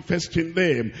manifest in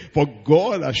them. For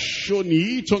God has shown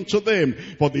it unto them.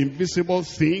 For the invisible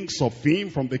things of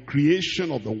him from the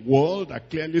creation of the world are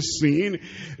clearly seen,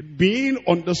 being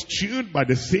understood by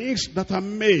the things that are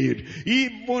made,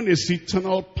 even his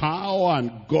eternal power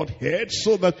and Godhead,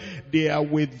 so that they are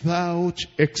without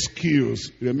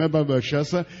excuse. Remember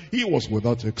Belshazzar? He was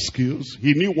without excuse.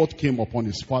 He knew what came upon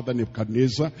his father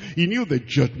Nebuchadnezzar. He knew the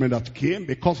judgment that came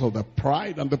because of the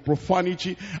pride and the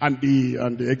profanity and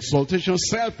the exaltation,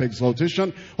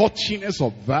 self-exaltation, haughtiness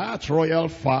of that royal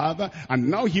father.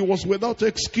 And now he was without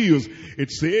excuse.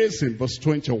 It says in verse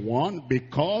 21,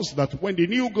 because that when they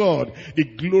knew God, they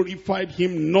glorified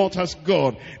him not as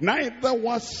God, neither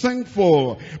was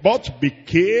thankful, but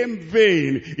became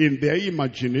vain in their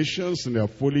imaginations, and their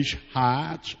foolish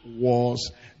heart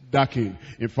was darkened.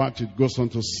 In fact, it goes on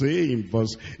to say in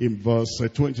verse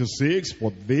 26,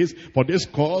 for this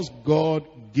cause God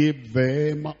gave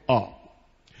them up.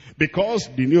 Because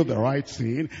they knew the right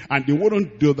thing, and they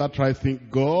wouldn't do that right thing,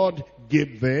 God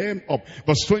gave them up.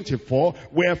 Verse 24,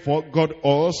 wherefore God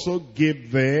also gave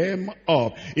them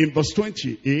up. In verse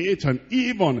 28, and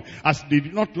even as they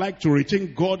did not like to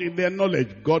retain God in their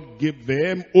knowledge, God gave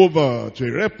them over to a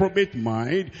reprobate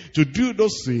mind to do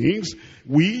those things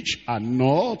which are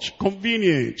not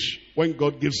convenient. When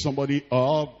God gives somebody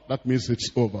up, that means it's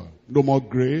over. No more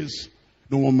grace,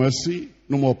 no more mercy,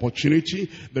 no more opportunity.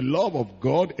 The love of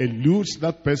God eludes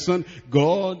that person.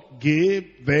 God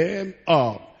gave them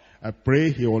up. I pray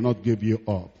he will not give you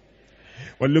up.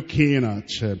 We're looking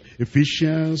at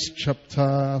Ephesians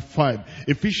chapter 5.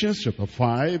 Ephesians chapter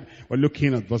 5, we're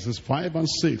looking at verses 5 and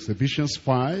 6. Ephesians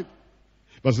 5,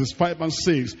 verses 5 and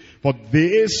 6. For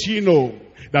this ye know,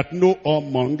 that no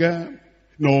whoremonger,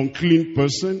 no unclean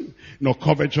person, no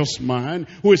covetous man,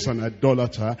 who is an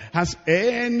idolater, has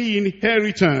any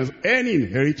inheritance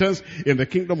in the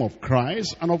kingdom of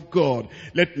Christ and of God.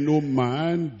 Let no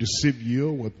man deceive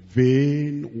you with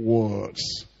vain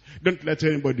words. Don't let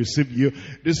anybody deceive you.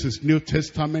 This is New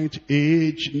Testament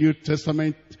age, New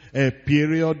Testament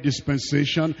period,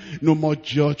 dispensation. No more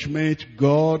judgment.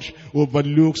 God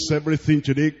overlooks everything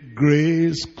today.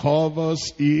 Grace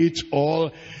covers it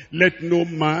all. Let no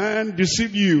man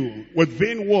deceive you with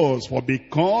vain words, for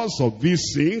because of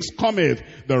these things cometh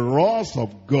the wrath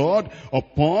of God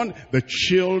upon the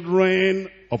children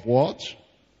of what?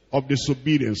 Of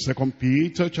disobedience. 2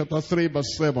 Peter chapter 3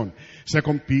 verse 7.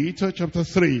 2 Peter chapter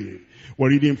 3. We're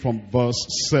reading from verse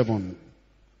 7.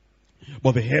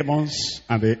 But the heavens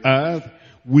and the earth,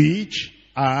 which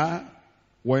are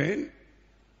when?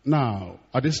 Now,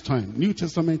 at this time, New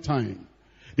Testament time.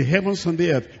 The heavens and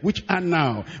the earth, which are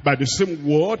now, by the same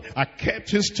word, are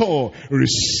kept in store,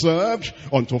 reserved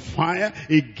unto fire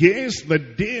against the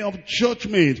day of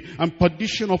judgment and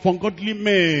perdition of ungodly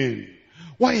men.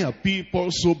 Why are people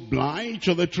so blind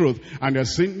to the truth? And they're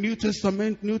saying, New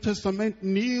Testament, New Testament,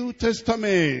 New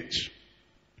Testament.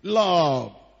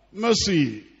 Love,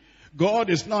 mercy, God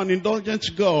is not an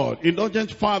indulgent God,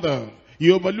 indulgent Father. He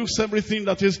overlooks everything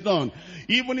that is done.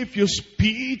 Even if you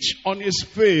spit on his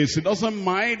face, he doesn't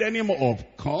mind anymore.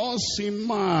 Of course he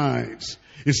minds.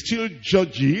 He still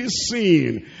judges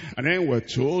sin. And then we're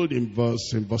told in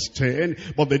verse 10,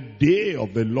 but the day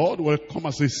of the Lord will come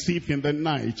as a thief in the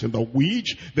night, in the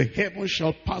which the heavens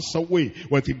shall pass away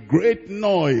with a great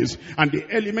noise, and the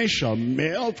elements shall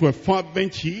melt with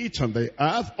fervent heat, and the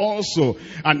earth also,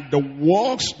 and the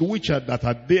works that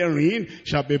are therein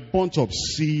shall be burnt up.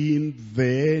 Seeing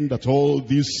then that all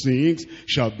these things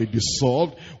shall be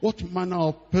dissolved, what manner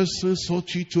of persons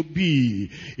ought ye to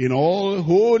be in all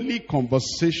holy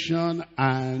conversation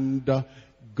and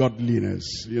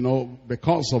godliness? You know,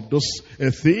 because of those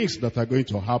things that are going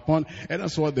to happen. And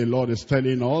that's what the Lord is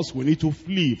telling us. We need to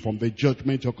flee from the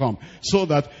judgment to come, so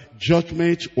that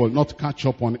judgment will not catch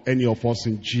up on any of us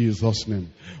in Jesus'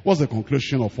 name. What's the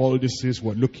conclusion of all these things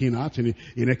we're looking at in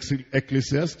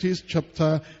Ecclesiastes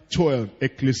chapter 12?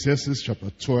 Ecclesiastes chapter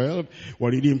 12.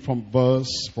 We're reading from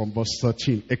verse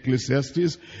 13.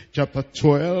 Ecclesiastes chapter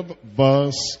 12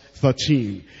 verse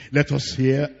 13. Let us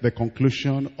hear the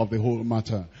conclusion of the whole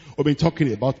matter. We've been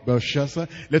talking about Belshazzar.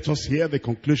 Let us hear the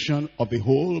conclusion of the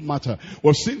whole matter.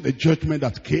 We've seen the judgment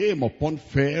that came upon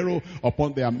Pharaoh,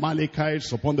 upon the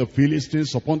Amalekites, upon the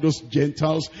Philistines, upon those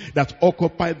Gentiles that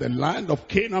occupied the land of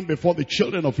Canaan before the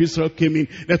children of Israel came in.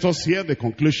 Let us hear the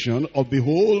conclusion of the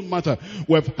whole matter.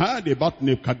 We've heard about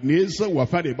Nebuchadnezzar. We've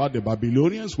heard about the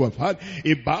Babylonians. We've heard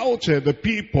about the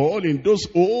people in those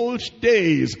old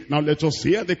days. Now let us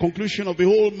hear the conclusion of the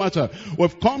whole matter.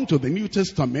 We've come to the New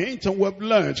Testament, and we've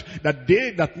learned that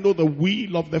they that know the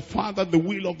will of the Father, the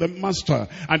will of the Master,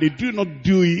 and they do not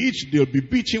do it, they'll be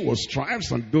beaten with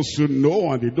stripes. And those who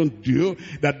know and they don't do,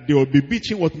 that they will be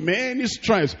beaten with many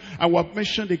stripes. And we've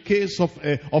mentioned the case of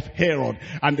Herod,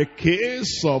 and the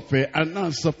case of Annas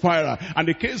and Sapphira, and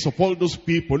the case of all those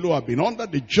people who have been under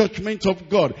the judgment of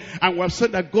God. And we have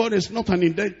said that God is not an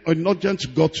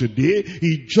indulgent God today.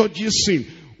 He judges sin.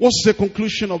 What's the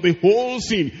conclusion of the whole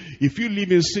thing? If you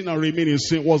live in sin and remain in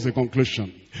sin, what's the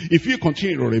conclusion? If you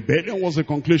continue in rebellion, what's the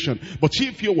conclusion? But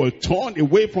if you will turn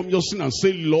away from your sin and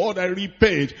say, Lord, I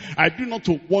repent, I do not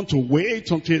want to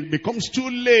wait until it becomes too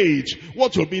late,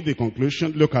 what will be the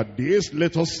conclusion? Look at this.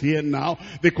 Let us hear now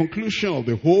the conclusion of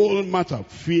the whole matter.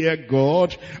 Fear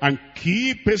God and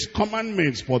keep his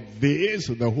commandments, for this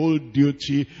is the whole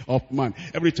duty of man.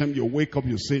 Every time you wake up,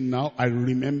 you say, now I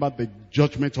remember the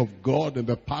judgment of God in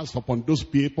the past upon those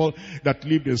people that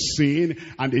lived in sin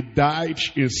and they died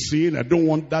in sin. I don't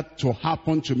want that to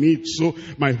happen to me. So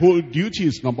my whole duty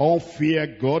is, number one, fear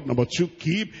God. Number two,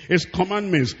 keep his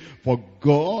commandments. For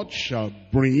God shall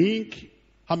bring,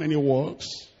 how many works?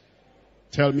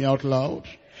 Tell me out loud.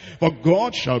 For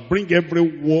God shall bring every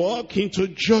work into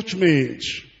judgment,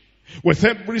 with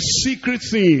every secret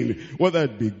thing, whether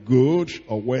it be good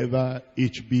or whether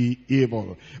it be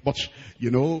evil. But,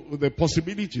 you know, the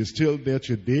possibility is still there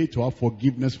today to have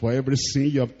forgiveness for every sin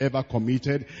you have ever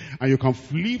committed. And you can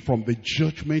flee from the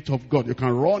judgment of God. You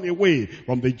can run away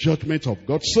from the judgment of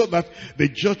God, so that the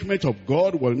judgment of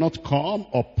God will not come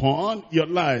upon your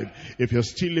life. If you're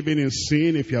still living in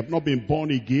sin, if you have not been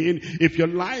born again, if your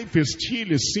life is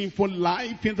still a sinful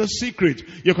life in the secret,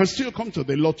 you can still come to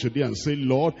the Lord today and say,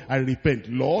 Lord, I repent.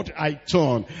 Lord, I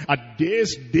turn. At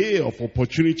this day of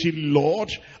opportunity,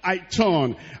 Lord, I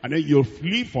turn. And then you'll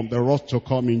flee from the wrath to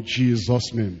come in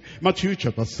Jesus' name. Matthew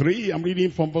chapter 3, I'm reading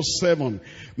from verse 7.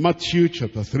 Matthew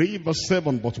chapter 3, verse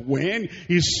 7. But when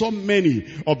he saw many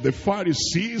of the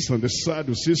Pharisees and the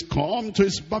Sadducees come to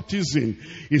his baptism,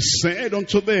 he said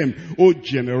unto them, O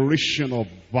generation of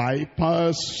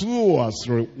vipers, who has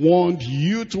warned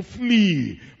you to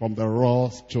flee from the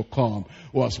wrath to come?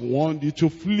 Who has warned you to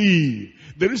flee?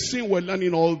 The reason we're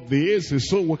learning all this is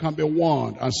so we can be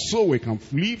warned, and so we can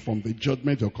flee from the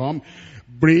judgment to come.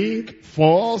 Bring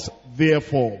forth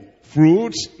therefore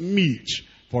fruits meet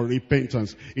for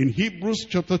repentance. In Hebrews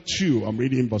chapter 2, I'm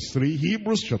reading verse 3.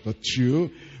 Hebrews chapter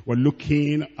 2, we're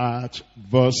looking at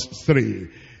verse 3.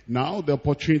 Now the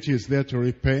opportunity is there to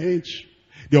repent.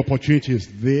 The opportunity is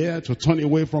there to turn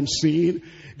away from sin.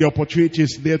 The opportunity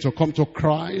is there to come to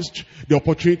Christ. The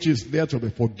opportunity is there to be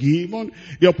forgiven.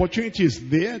 The opportunity is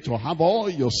there to have all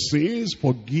your sins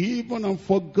forgiven and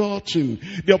forgotten.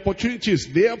 The opportunity is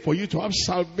there for you to have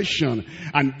salvation,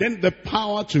 and then the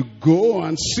power to go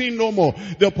and sin no more.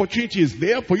 The opportunity is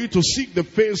there for you to seek the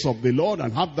face of the Lord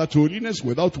and have that holiness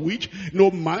without which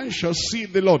no man shall see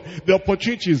the Lord. The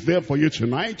opportunity is there for you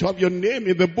tonight to have your name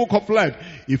in the book of life.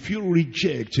 if you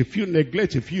reject, if you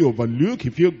neglect, if you overlook,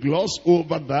 if you gloss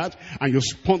over that, and you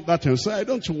spurn that and say, I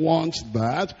don't want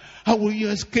that, how will you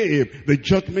escape the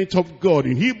judgment of God?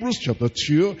 In Hebrews chapter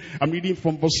 2, I'm reading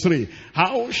from verse 3.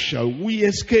 How shall we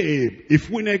escape if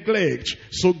we neglect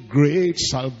so great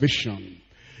salvation?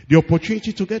 The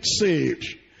opportunity to get saved,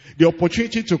 the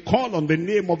opportunity to call on the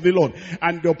name of the Lord,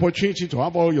 and the opportunity to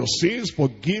have all your sins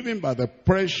forgiven by the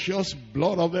precious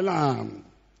blood of the Lamb,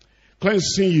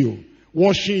 cleansing you,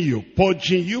 washing you,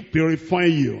 purging you,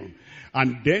 purifying you,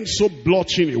 and then so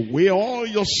blotting away all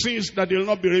your sins that will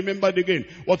not be remembered again.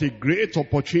 What a great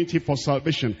opportunity for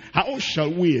salvation. How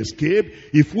shall we escape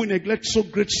if we neglect so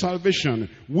great salvation,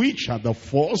 which at the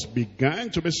first began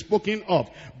to be spoken of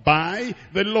by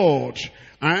the Lord,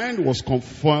 and was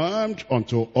confirmed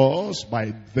unto us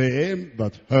by them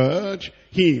that heard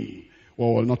him? We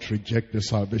will not reject the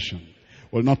salvation,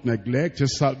 will not neglect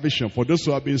his salvation. For those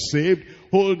who have been saved,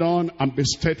 hold on and be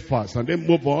steadfast, and then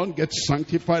move on, get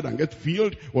sanctified and get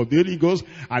filled with the Holy Ghost,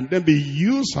 and then be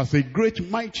used as a great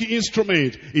mighty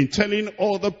instrument in telling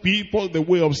other people the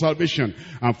way of salvation.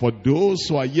 And for those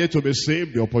who are yet to be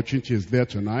saved, the opportunity is there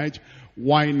tonight.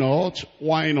 Why not?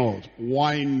 Why not?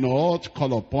 Why not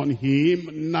call upon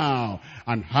him now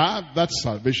and have that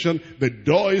salvation? The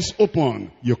door is open.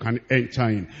 You can enter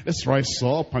in. Let's rise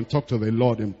up and talk to the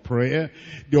Lord in prayer.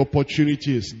 The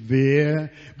opportunity is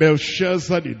there.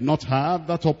 Belshazzar did not have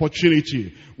that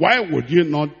opportunity. Why would you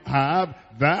not have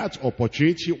that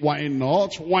opportunity? Why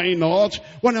not? Why not?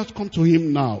 Why not come to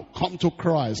him now? Come to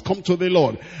Christ. Come to the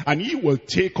Lord. And he will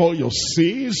take all your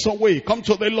sins away. Come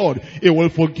to the Lord. He will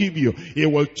forgive you. He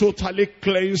will totally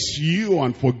cleanse you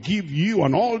and forgive you.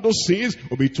 And all those sins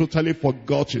will be totally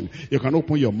forgotten. You can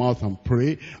open your mouth and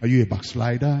pray. Are you a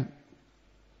backslider?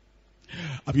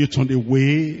 Have you turned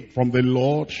away from the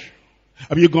Lord?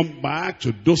 Have you gone back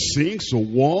to those things you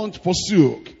once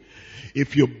forsook?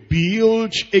 If you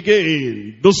build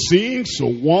again those things you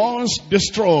once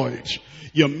destroyed,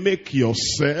 you make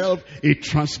yourself a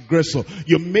transgressor.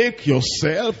 You make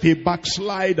yourself a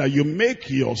backslider. You make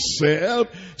yourself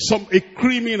a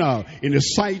criminal in the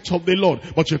sight of the Lord.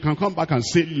 But you can come back and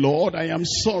say, Lord, I am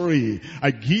sorry.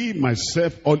 I give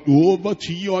myself all over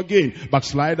to you again.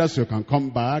 Backsliders, you can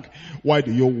come back. Why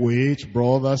do you wait,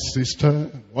 brother,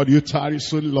 sister? Why do you tarry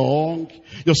so long?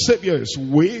 Your Savior is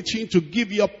waiting to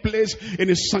give you a place in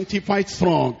his sanctified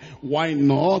throne. Why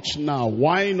not now?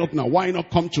 Why not now? Why not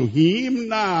come to him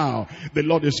now? The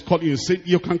Lord is calling you, saying,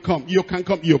 you can come, you can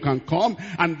come, you can come,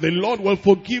 and the Lord will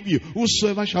forgive you.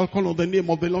 Whosoever shall call on the name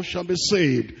of the Lord shall be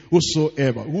saved.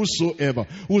 Whosoever, whosoever,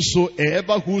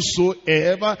 whosoever,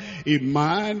 whosoever, a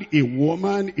man, a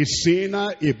woman, a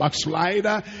sinner, a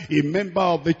backslider, a member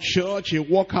of the church, a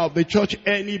worker of the church,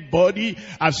 anybody,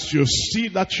 as you see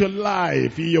that your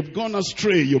life, you've gone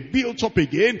astray, you built up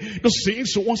again, those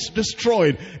things once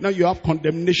destroyed. Now you have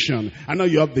condemnation, and now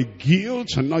you have the guilt,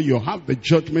 and now you have the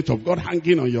judgment of God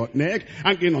hanging on your neck,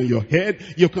 hanging on your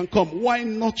head. You can come. Why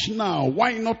not now?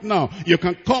 Why not now? You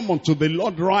can come unto the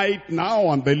Lord right now,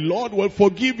 and the Lord will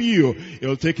forgive you.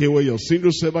 He'll take away your sin.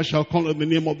 Whosoever shall call on the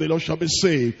name of the Lord shall be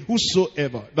saved.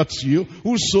 Whosoever, that's you.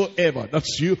 Whosoever,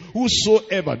 that's you.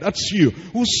 Whosoever, that's you.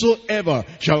 Whosoever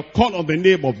shall call on the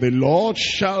name of the Lord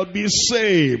shall be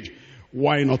saved.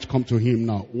 Why not come to him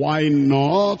now? Why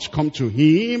not come to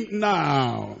him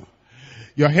now?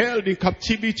 You're held in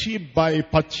captivity by a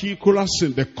particular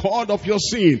sin. The cord of your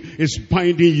sin is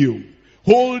binding you,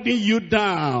 holding you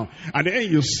down, and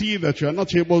then you see that you are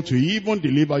not able to even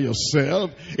deliver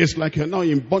yourself. It's like you're now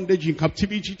in bondage, in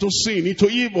captivity to sin, into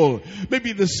evil.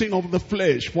 Maybe the sin of the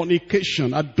flesh,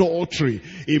 fornication, adultery.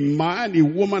 A man, a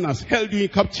woman has held you in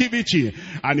captivity,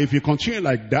 and if you continue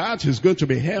like that, it's going to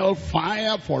be hell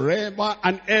fire forever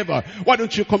and ever. Why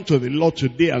don't you come to the Lord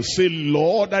today and say,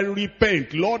 Lord, I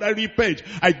repent. Lord, I repent.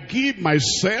 I give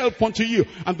myself unto you,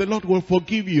 and the Lord will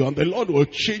forgive you, and the Lord will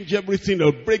change everything.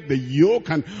 He'll break the yoke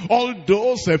and all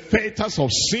those fetters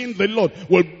of sin. The Lord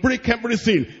will break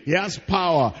everything. He has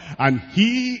power, and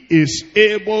he is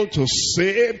able to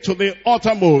save to the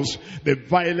uttermost the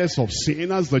vilest of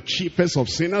sinners, the chiefest of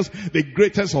sinners, the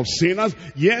greatest of sinners.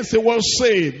 Yes, he will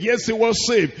save. Yes, he will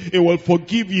save. He will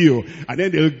forgive you, and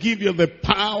then he'll give you the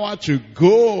power to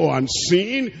go and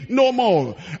sin no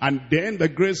more. And then the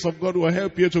grace of God will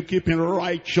help you to keep in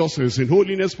righteousness, in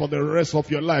holiness for the rest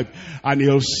of your life, and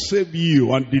he'll save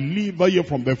you and deliver deliver you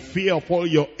from the fear of all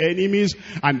your enemies,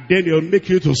 and then he'll make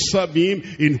you to serve him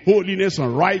in holiness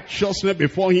and righteousness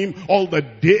before him all the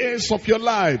days of your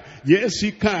life. Yes,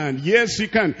 he can. Yes, he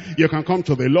can. You can come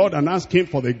to the Lord and ask him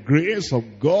for the grace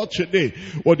of God today.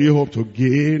 What do you hope to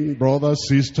gain, brother,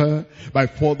 sister, by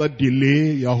further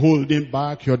delay? You're holding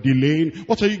back, you're delaying.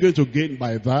 What are you going to gain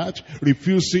by that?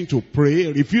 Refusing to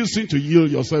pray, refusing to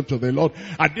yield yourself to the Lord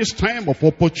at this time of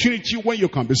opportunity when you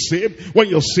can be saved, when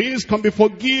your sins can be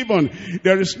forgiven.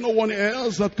 There is no one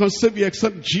else that can save you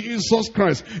except Jesus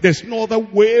Christ. There's no other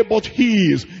way but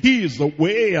He is. He is the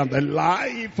way and the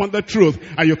life and the truth.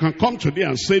 And you can come today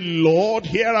and say, Lord,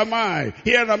 here am I.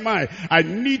 Here am I. I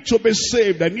need to be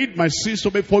saved. I need my sins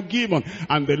to be forgiven.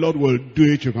 And the Lord will do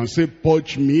it. You can say,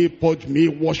 purge me,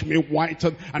 wash me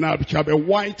whiter, and I shall be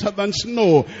whiter than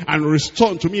snow. And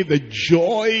restore to me the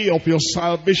joy of your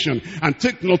salvation. And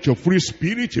take not your free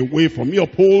spirit away from me.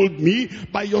 Uphold me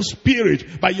by your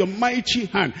spirit, by your mighty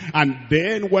hand. And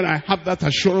then when I have that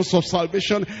assurance of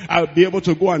salvation, I'll be able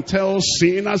to go and tell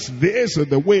sinners, this is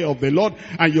the way of the Lord.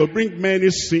 And you'll bring many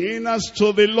sinners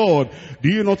to the Lord. Do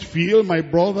you not feel, my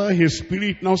brother, His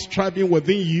Spirit now striving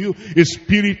within you? His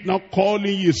Spirit now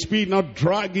calling you, His Spirit now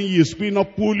dragging you, His Spirit now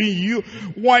pulling you?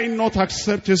 Why not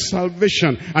accept His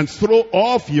salvation and throw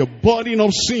off your burden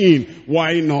of sin?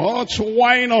 Why not?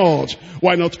 Why not?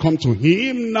 Why not come to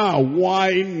Him now?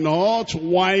 Why not?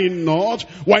 Why not?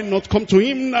 Why not come to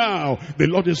Him now? The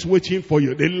Lord is waiting for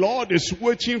you. The Lord is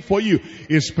waiting for you.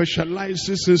 He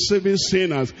specializes in saving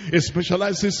sinners. He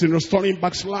specializes in restoring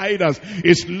backsliders.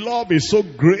 His love is so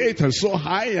great and so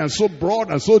high and so broad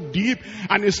and so deep,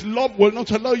 and His love will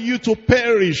not allow you to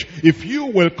perish. If you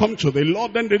will come to the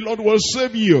Lord, then the Lord will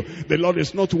save you. The Lord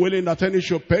is not willing that any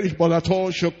should perish, but that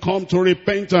all should come to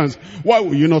repentance. Why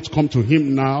will you not come to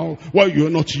Him now? Why will you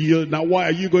not yield now? Why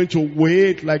are you going to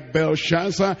wait like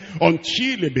Belshazzar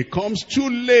until it becomes too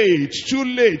late to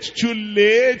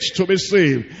be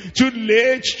saved, too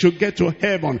late to get to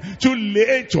heaven, too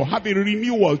late to have a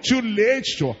renewal, too late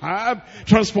to have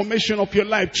transformation of your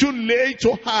life, too late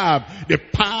to have the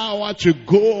power to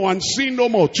go and sin no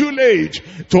more, too late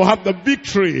to have the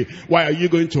victory? Why are you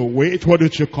going to wait? Why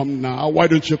don't you come now? Why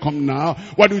don't you come now?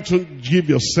 Why don't you give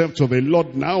yourself to the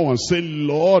Lord now and say,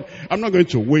 Lord, I'm not going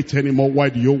to wait anymore. Why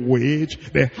do you wait?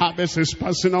 The harvest is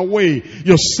passing away.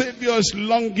 Your Savior is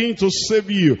longing to save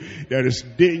you. There is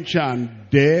danger and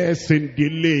death in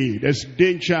delay. There's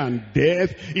danger and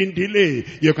death in delay.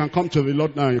 You can come to the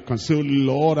Lord now. You can say,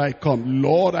 Lord, I come.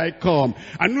 Lord, I come.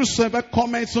 And whosoever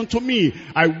cometh unto me,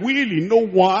 I will in no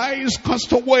wise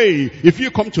cast away. If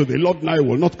you come to the Lord now, He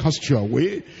will not cast you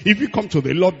away. If you come to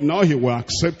the Lord now, He will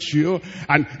accept you.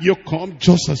 And you come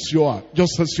just as you are.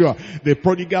 Just as you are. The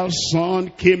prodigal son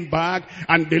came back,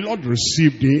 and the Lord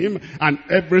received him. And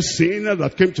every sinner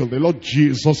that came to the Lord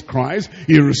Jesus Christ,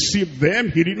 He received them.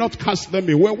 He did not cast them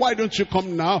away. Why don't you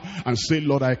come now and say,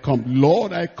 Lord, I come.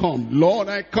 Lord, I come. Lord,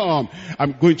 I come.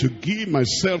 I'm going to give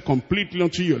myself completely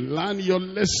unto you. Learn your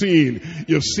lesson.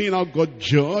 You've seen how God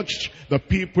judged the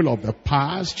people of the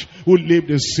past who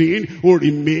lived in sin, who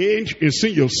remained in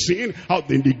sin. You've seen how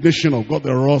the indignation of God,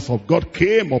 the wrath of God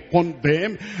came upon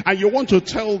them. And you want to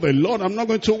tell the Lord, I'm not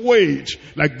going to wait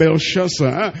like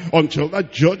Belshazzar until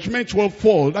that judgment will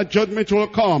fall, that judgment will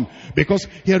come. Because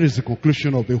here is the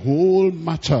conclusion of the whole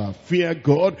matter. Fear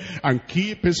God and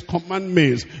keep His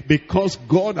commandments, because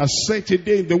God has set a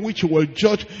day in the which He will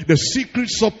judge the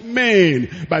secrets of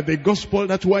men by the gospel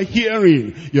that we're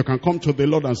hearing. You can come to the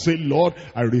Lord and say, Lord,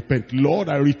 I repent. Lord,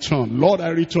 I return. Lord, I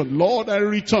return. Lord, I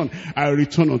return. I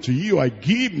return unto you. I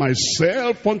give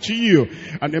myself unto you.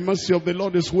 And the mercy of the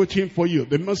Lord is waiting for you.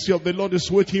 The mercy of the Lord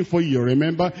is waiting for you.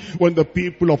 Remember when the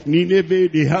people of Nineveh,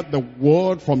 they had the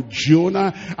word from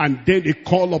Jonah, and then they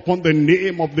call upon the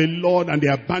name of the Lord, and they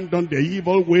abandon their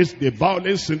evil ways, the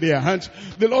violence in their hands.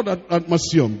 The Lord had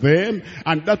mercy on them,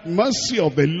 and that mercy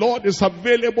of the Lord is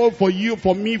available for you,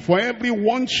 for me, for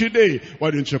everyone today.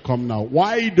 Why don't you come now?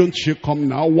 Why don't you come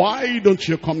now? Why don't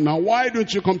you come now? Why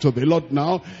don't you come to the Lord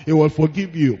now? He will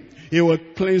forgive you. He will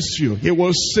cleanse you. He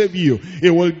will save you. He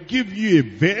will give you a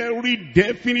very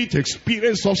definite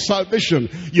experience of salvation.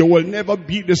 You will never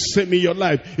be the same in your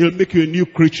life. He'll make you a new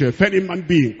creature. If any man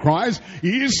be in Christ,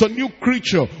 he is a new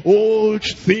creature. Old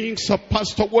things are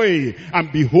passed away, and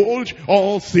behold,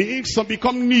 all things have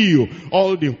become new.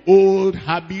 All the old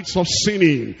habits of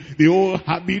sinning, the old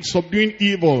habits of doing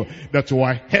evil that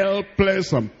were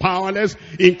helpless and powerless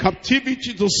in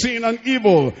captivity to sin and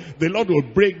evil, the Lord will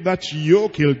break that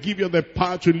yoke. He'll give you the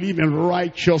power to live in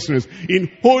righteousness,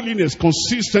 in holiness,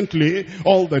 consistently,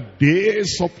 all the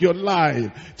days of your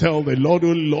life. Tell the Lord,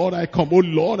 oh Lord, I come. Oh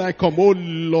Lord, I come. Oh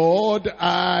Lord,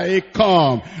 I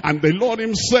come. And the Lord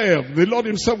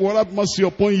himself will have mercy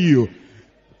upon you.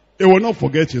 He will not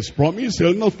forget his promise. He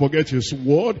will not forget his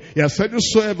word. He has said,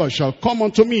 whosoever shall come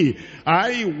unto me,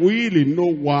 I will in no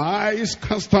wise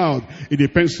cast out. It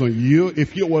depends on you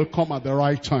if you will come at the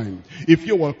right time. If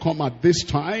you will come at this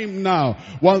time now,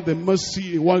 while the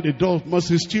door of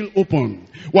mercy is still open,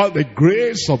 while the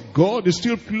grace of God is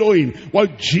still flowing, while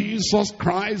Jesus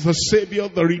Christ, the Savior,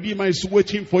 the Redeemer, is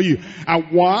waiting for you,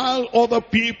 and while other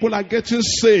people are getting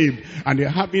saved, and they're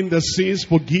having their sins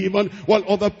forgiven, while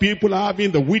other people are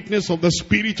having the witness of the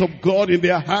Spirit of God in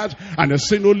their heart, and they're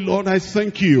saying, oh Lord, I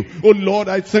thank you. Oh Lord,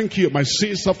 I thank you. My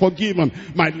sins are forgiven.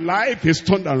 My life is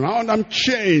turned around. I'm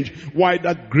changed. Why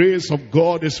that grace of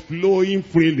God is flowing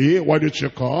freely? Why don't you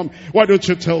come? Why don't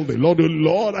you tell the Lord, oh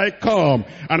Lord, I come.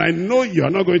 And I know you are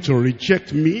not going to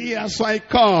reject me as I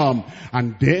come.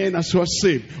 And then as you are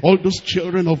saved, all those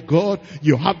children of God,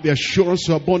 you have the assurance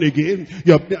you are born again.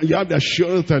 You have the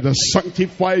assurance that has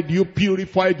sanctified you,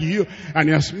 purified you, and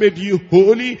he has made you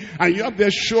holy. And you have the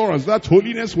assurance that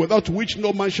holiness without which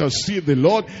no man shall see the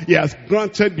Lord, he has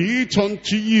granted it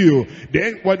unto you.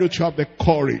 Then why don't you have the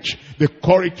courage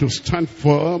to stand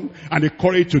firm, and the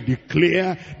courage to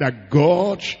declare that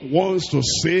God wants to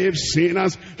save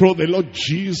sinners through the Lord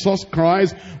Jesus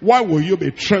Christ? Why will you be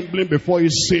trembling before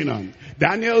his sinner?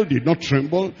 Daniel did not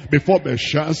tremble before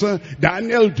Belshazzar.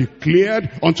 Daniel declared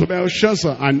unto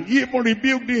Belshazzar and even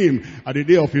rebuked him at the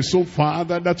day of his own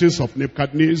father, that is of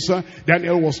Nebuchadnezzar.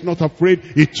 Daniel was not afraid.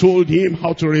 He told him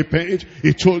how to repent.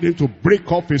 He told him to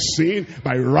break off his sin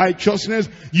by righteousness.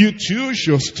 You too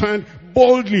should stand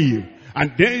boldly.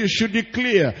 And then you should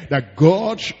declare that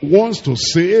God wants to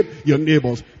save your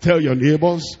neighbors. Tell your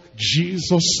neighbors,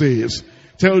 Jesus saves.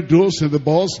 Tell those in the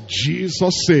bus,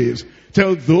 Jesus saves.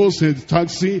 Tell those in the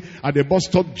taxi at the bus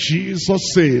stop,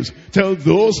 Jesus saves. Tell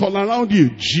those all around you,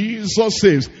 Jesus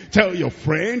saves. Tell your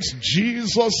friends,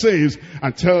 Jesus saves.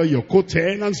 And tell your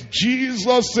co-tenants,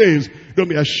 Jesus saves. Don't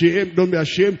be ashamed, don't be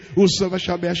ashamed. Whosoever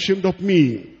shall be ashamed of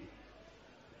me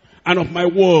and of my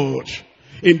word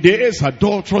in this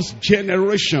adulterous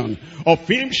generation, of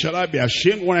him shall I be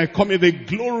ashamed when I come in the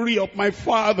glory of my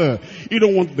Father. You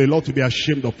don't want the Lord to be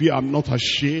ashamed of you. I'm not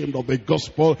ashamed of the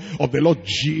gospel of the Lord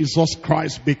Jesus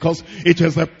Christ, because it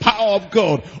is the power of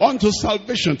God unto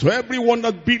salvation to everyone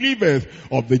that believeth,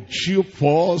 of the Jew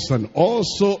first and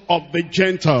also of the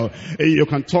Gentile. And you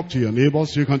can talk to your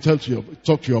neighbors, you can talk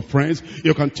to your friends,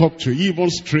 you can talk to even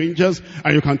strangers,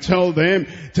 and you can tell them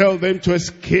to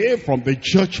escape from the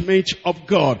judgment of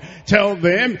God. Tell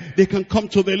them they can come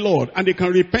to the Lord and they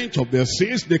can repent of their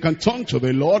sins. They can turn to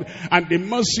the Lord, and the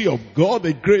mercy of God,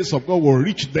 the grace of God will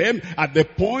reach them at the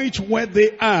point where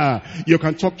they are. You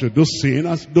can talk to those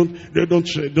sinners. Don't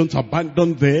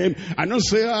abandon them. And don't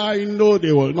say, I know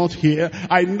they will not hear.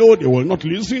 I know they will not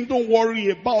listen. Don't worry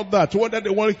about that. Whether they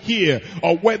will hear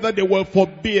or whether they will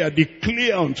forbear,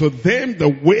 declare unto them the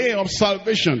way of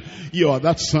salvation. You are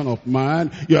that son of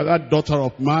man. You are that daughter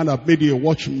of man. I've made you a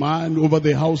watchman over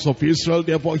the house of Israel.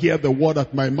 Therefore hear the word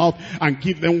at my mouth and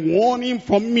give them warning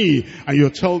from me. And you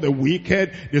tell the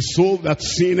wicked, the soul that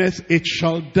sinneth, it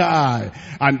shall die.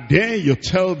 And then you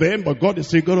tell them, but God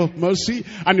is a God of mercy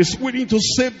and is willing to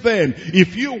save them.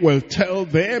 If you will tell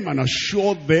them and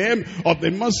assure them of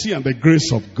the mercy and the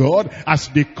grace of God, as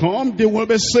they come, they will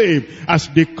be saved. As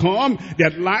they come, their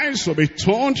lives will be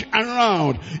turned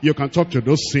around. You can talk to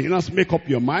those sinners. Make up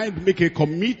your mind. Make a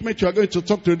commitment. You are going to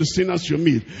talk to the sinners you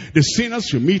meet. The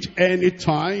sinners you meet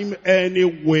anytime,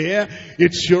 anywhere.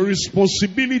 It's your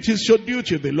responsibility. It's your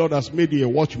duty. The Lord has made you a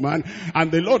watchman,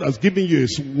 and the Lord has given you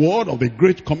his word of the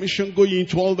Great Commission, going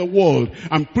into all the world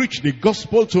and preach the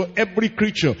gospel to every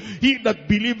creature. He that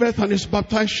believeth and is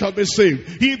baptized shall be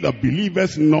saved. He that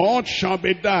believeth not shall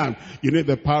be damned. You need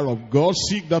the power of God.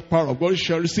 Seek that power of God. You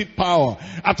shall receive power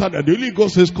after that the Holy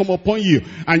Ghost has come upon you,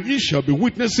 and ye shall be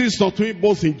witnesses unto me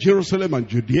both in Jerusalem and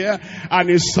Judea and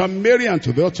in Samaria and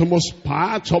to the uttermost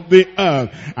part of the earth.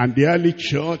 And the early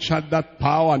church had that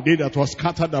power, and they that were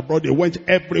scattered abroad, they went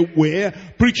everywhere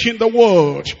preaching the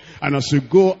word. And as you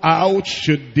go out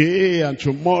today and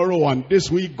tomorrow and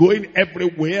this week, going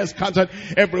everywhere, scattered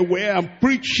everywhere and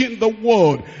preaching the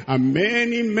word, and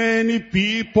many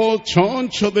people turn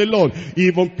to the Lord.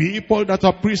 Even people that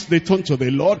are priests, they turn to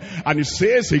the Lord. And it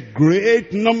says a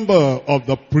great number of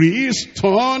the priests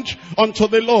turned unto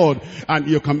the Lord. And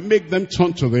you can make them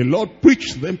turn to the Lord.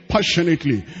 Preach to them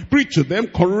passionately, preach to them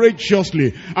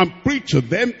courageously, and preach to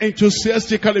them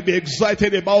enthusiastically. Be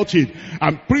excited about it,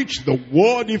 and preach the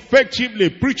word effectively.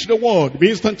 Preach the word. Be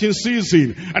instant in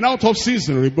season and out of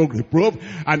season. Rebuke, reproof.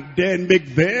 And then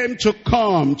make them to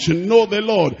come to know the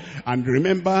Lord. And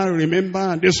remember,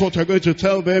 and this is what you're going to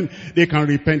tell them. They can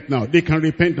repent now. They can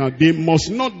repent now. They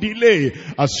must not delay.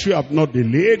 As you have not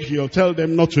delayed, you'll tell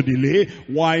them not to delay.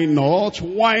 Why not?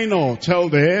 Why not? Tell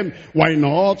them, why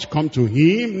not? Come to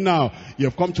him now. You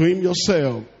have come to him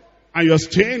yourself. And you're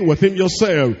staying with him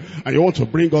yourself. And you want to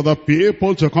bring other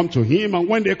people to come to him. And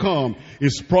when they come,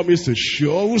 his promise is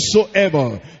sure.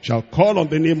 Whosoever shall call on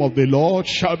the name of the Lord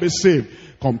shall be saved.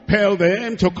 Compel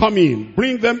them to come in.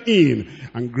 Bring them in.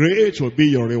 And great will be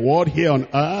your reward here on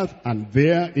earth and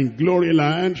there in glory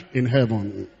land in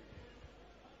heaven.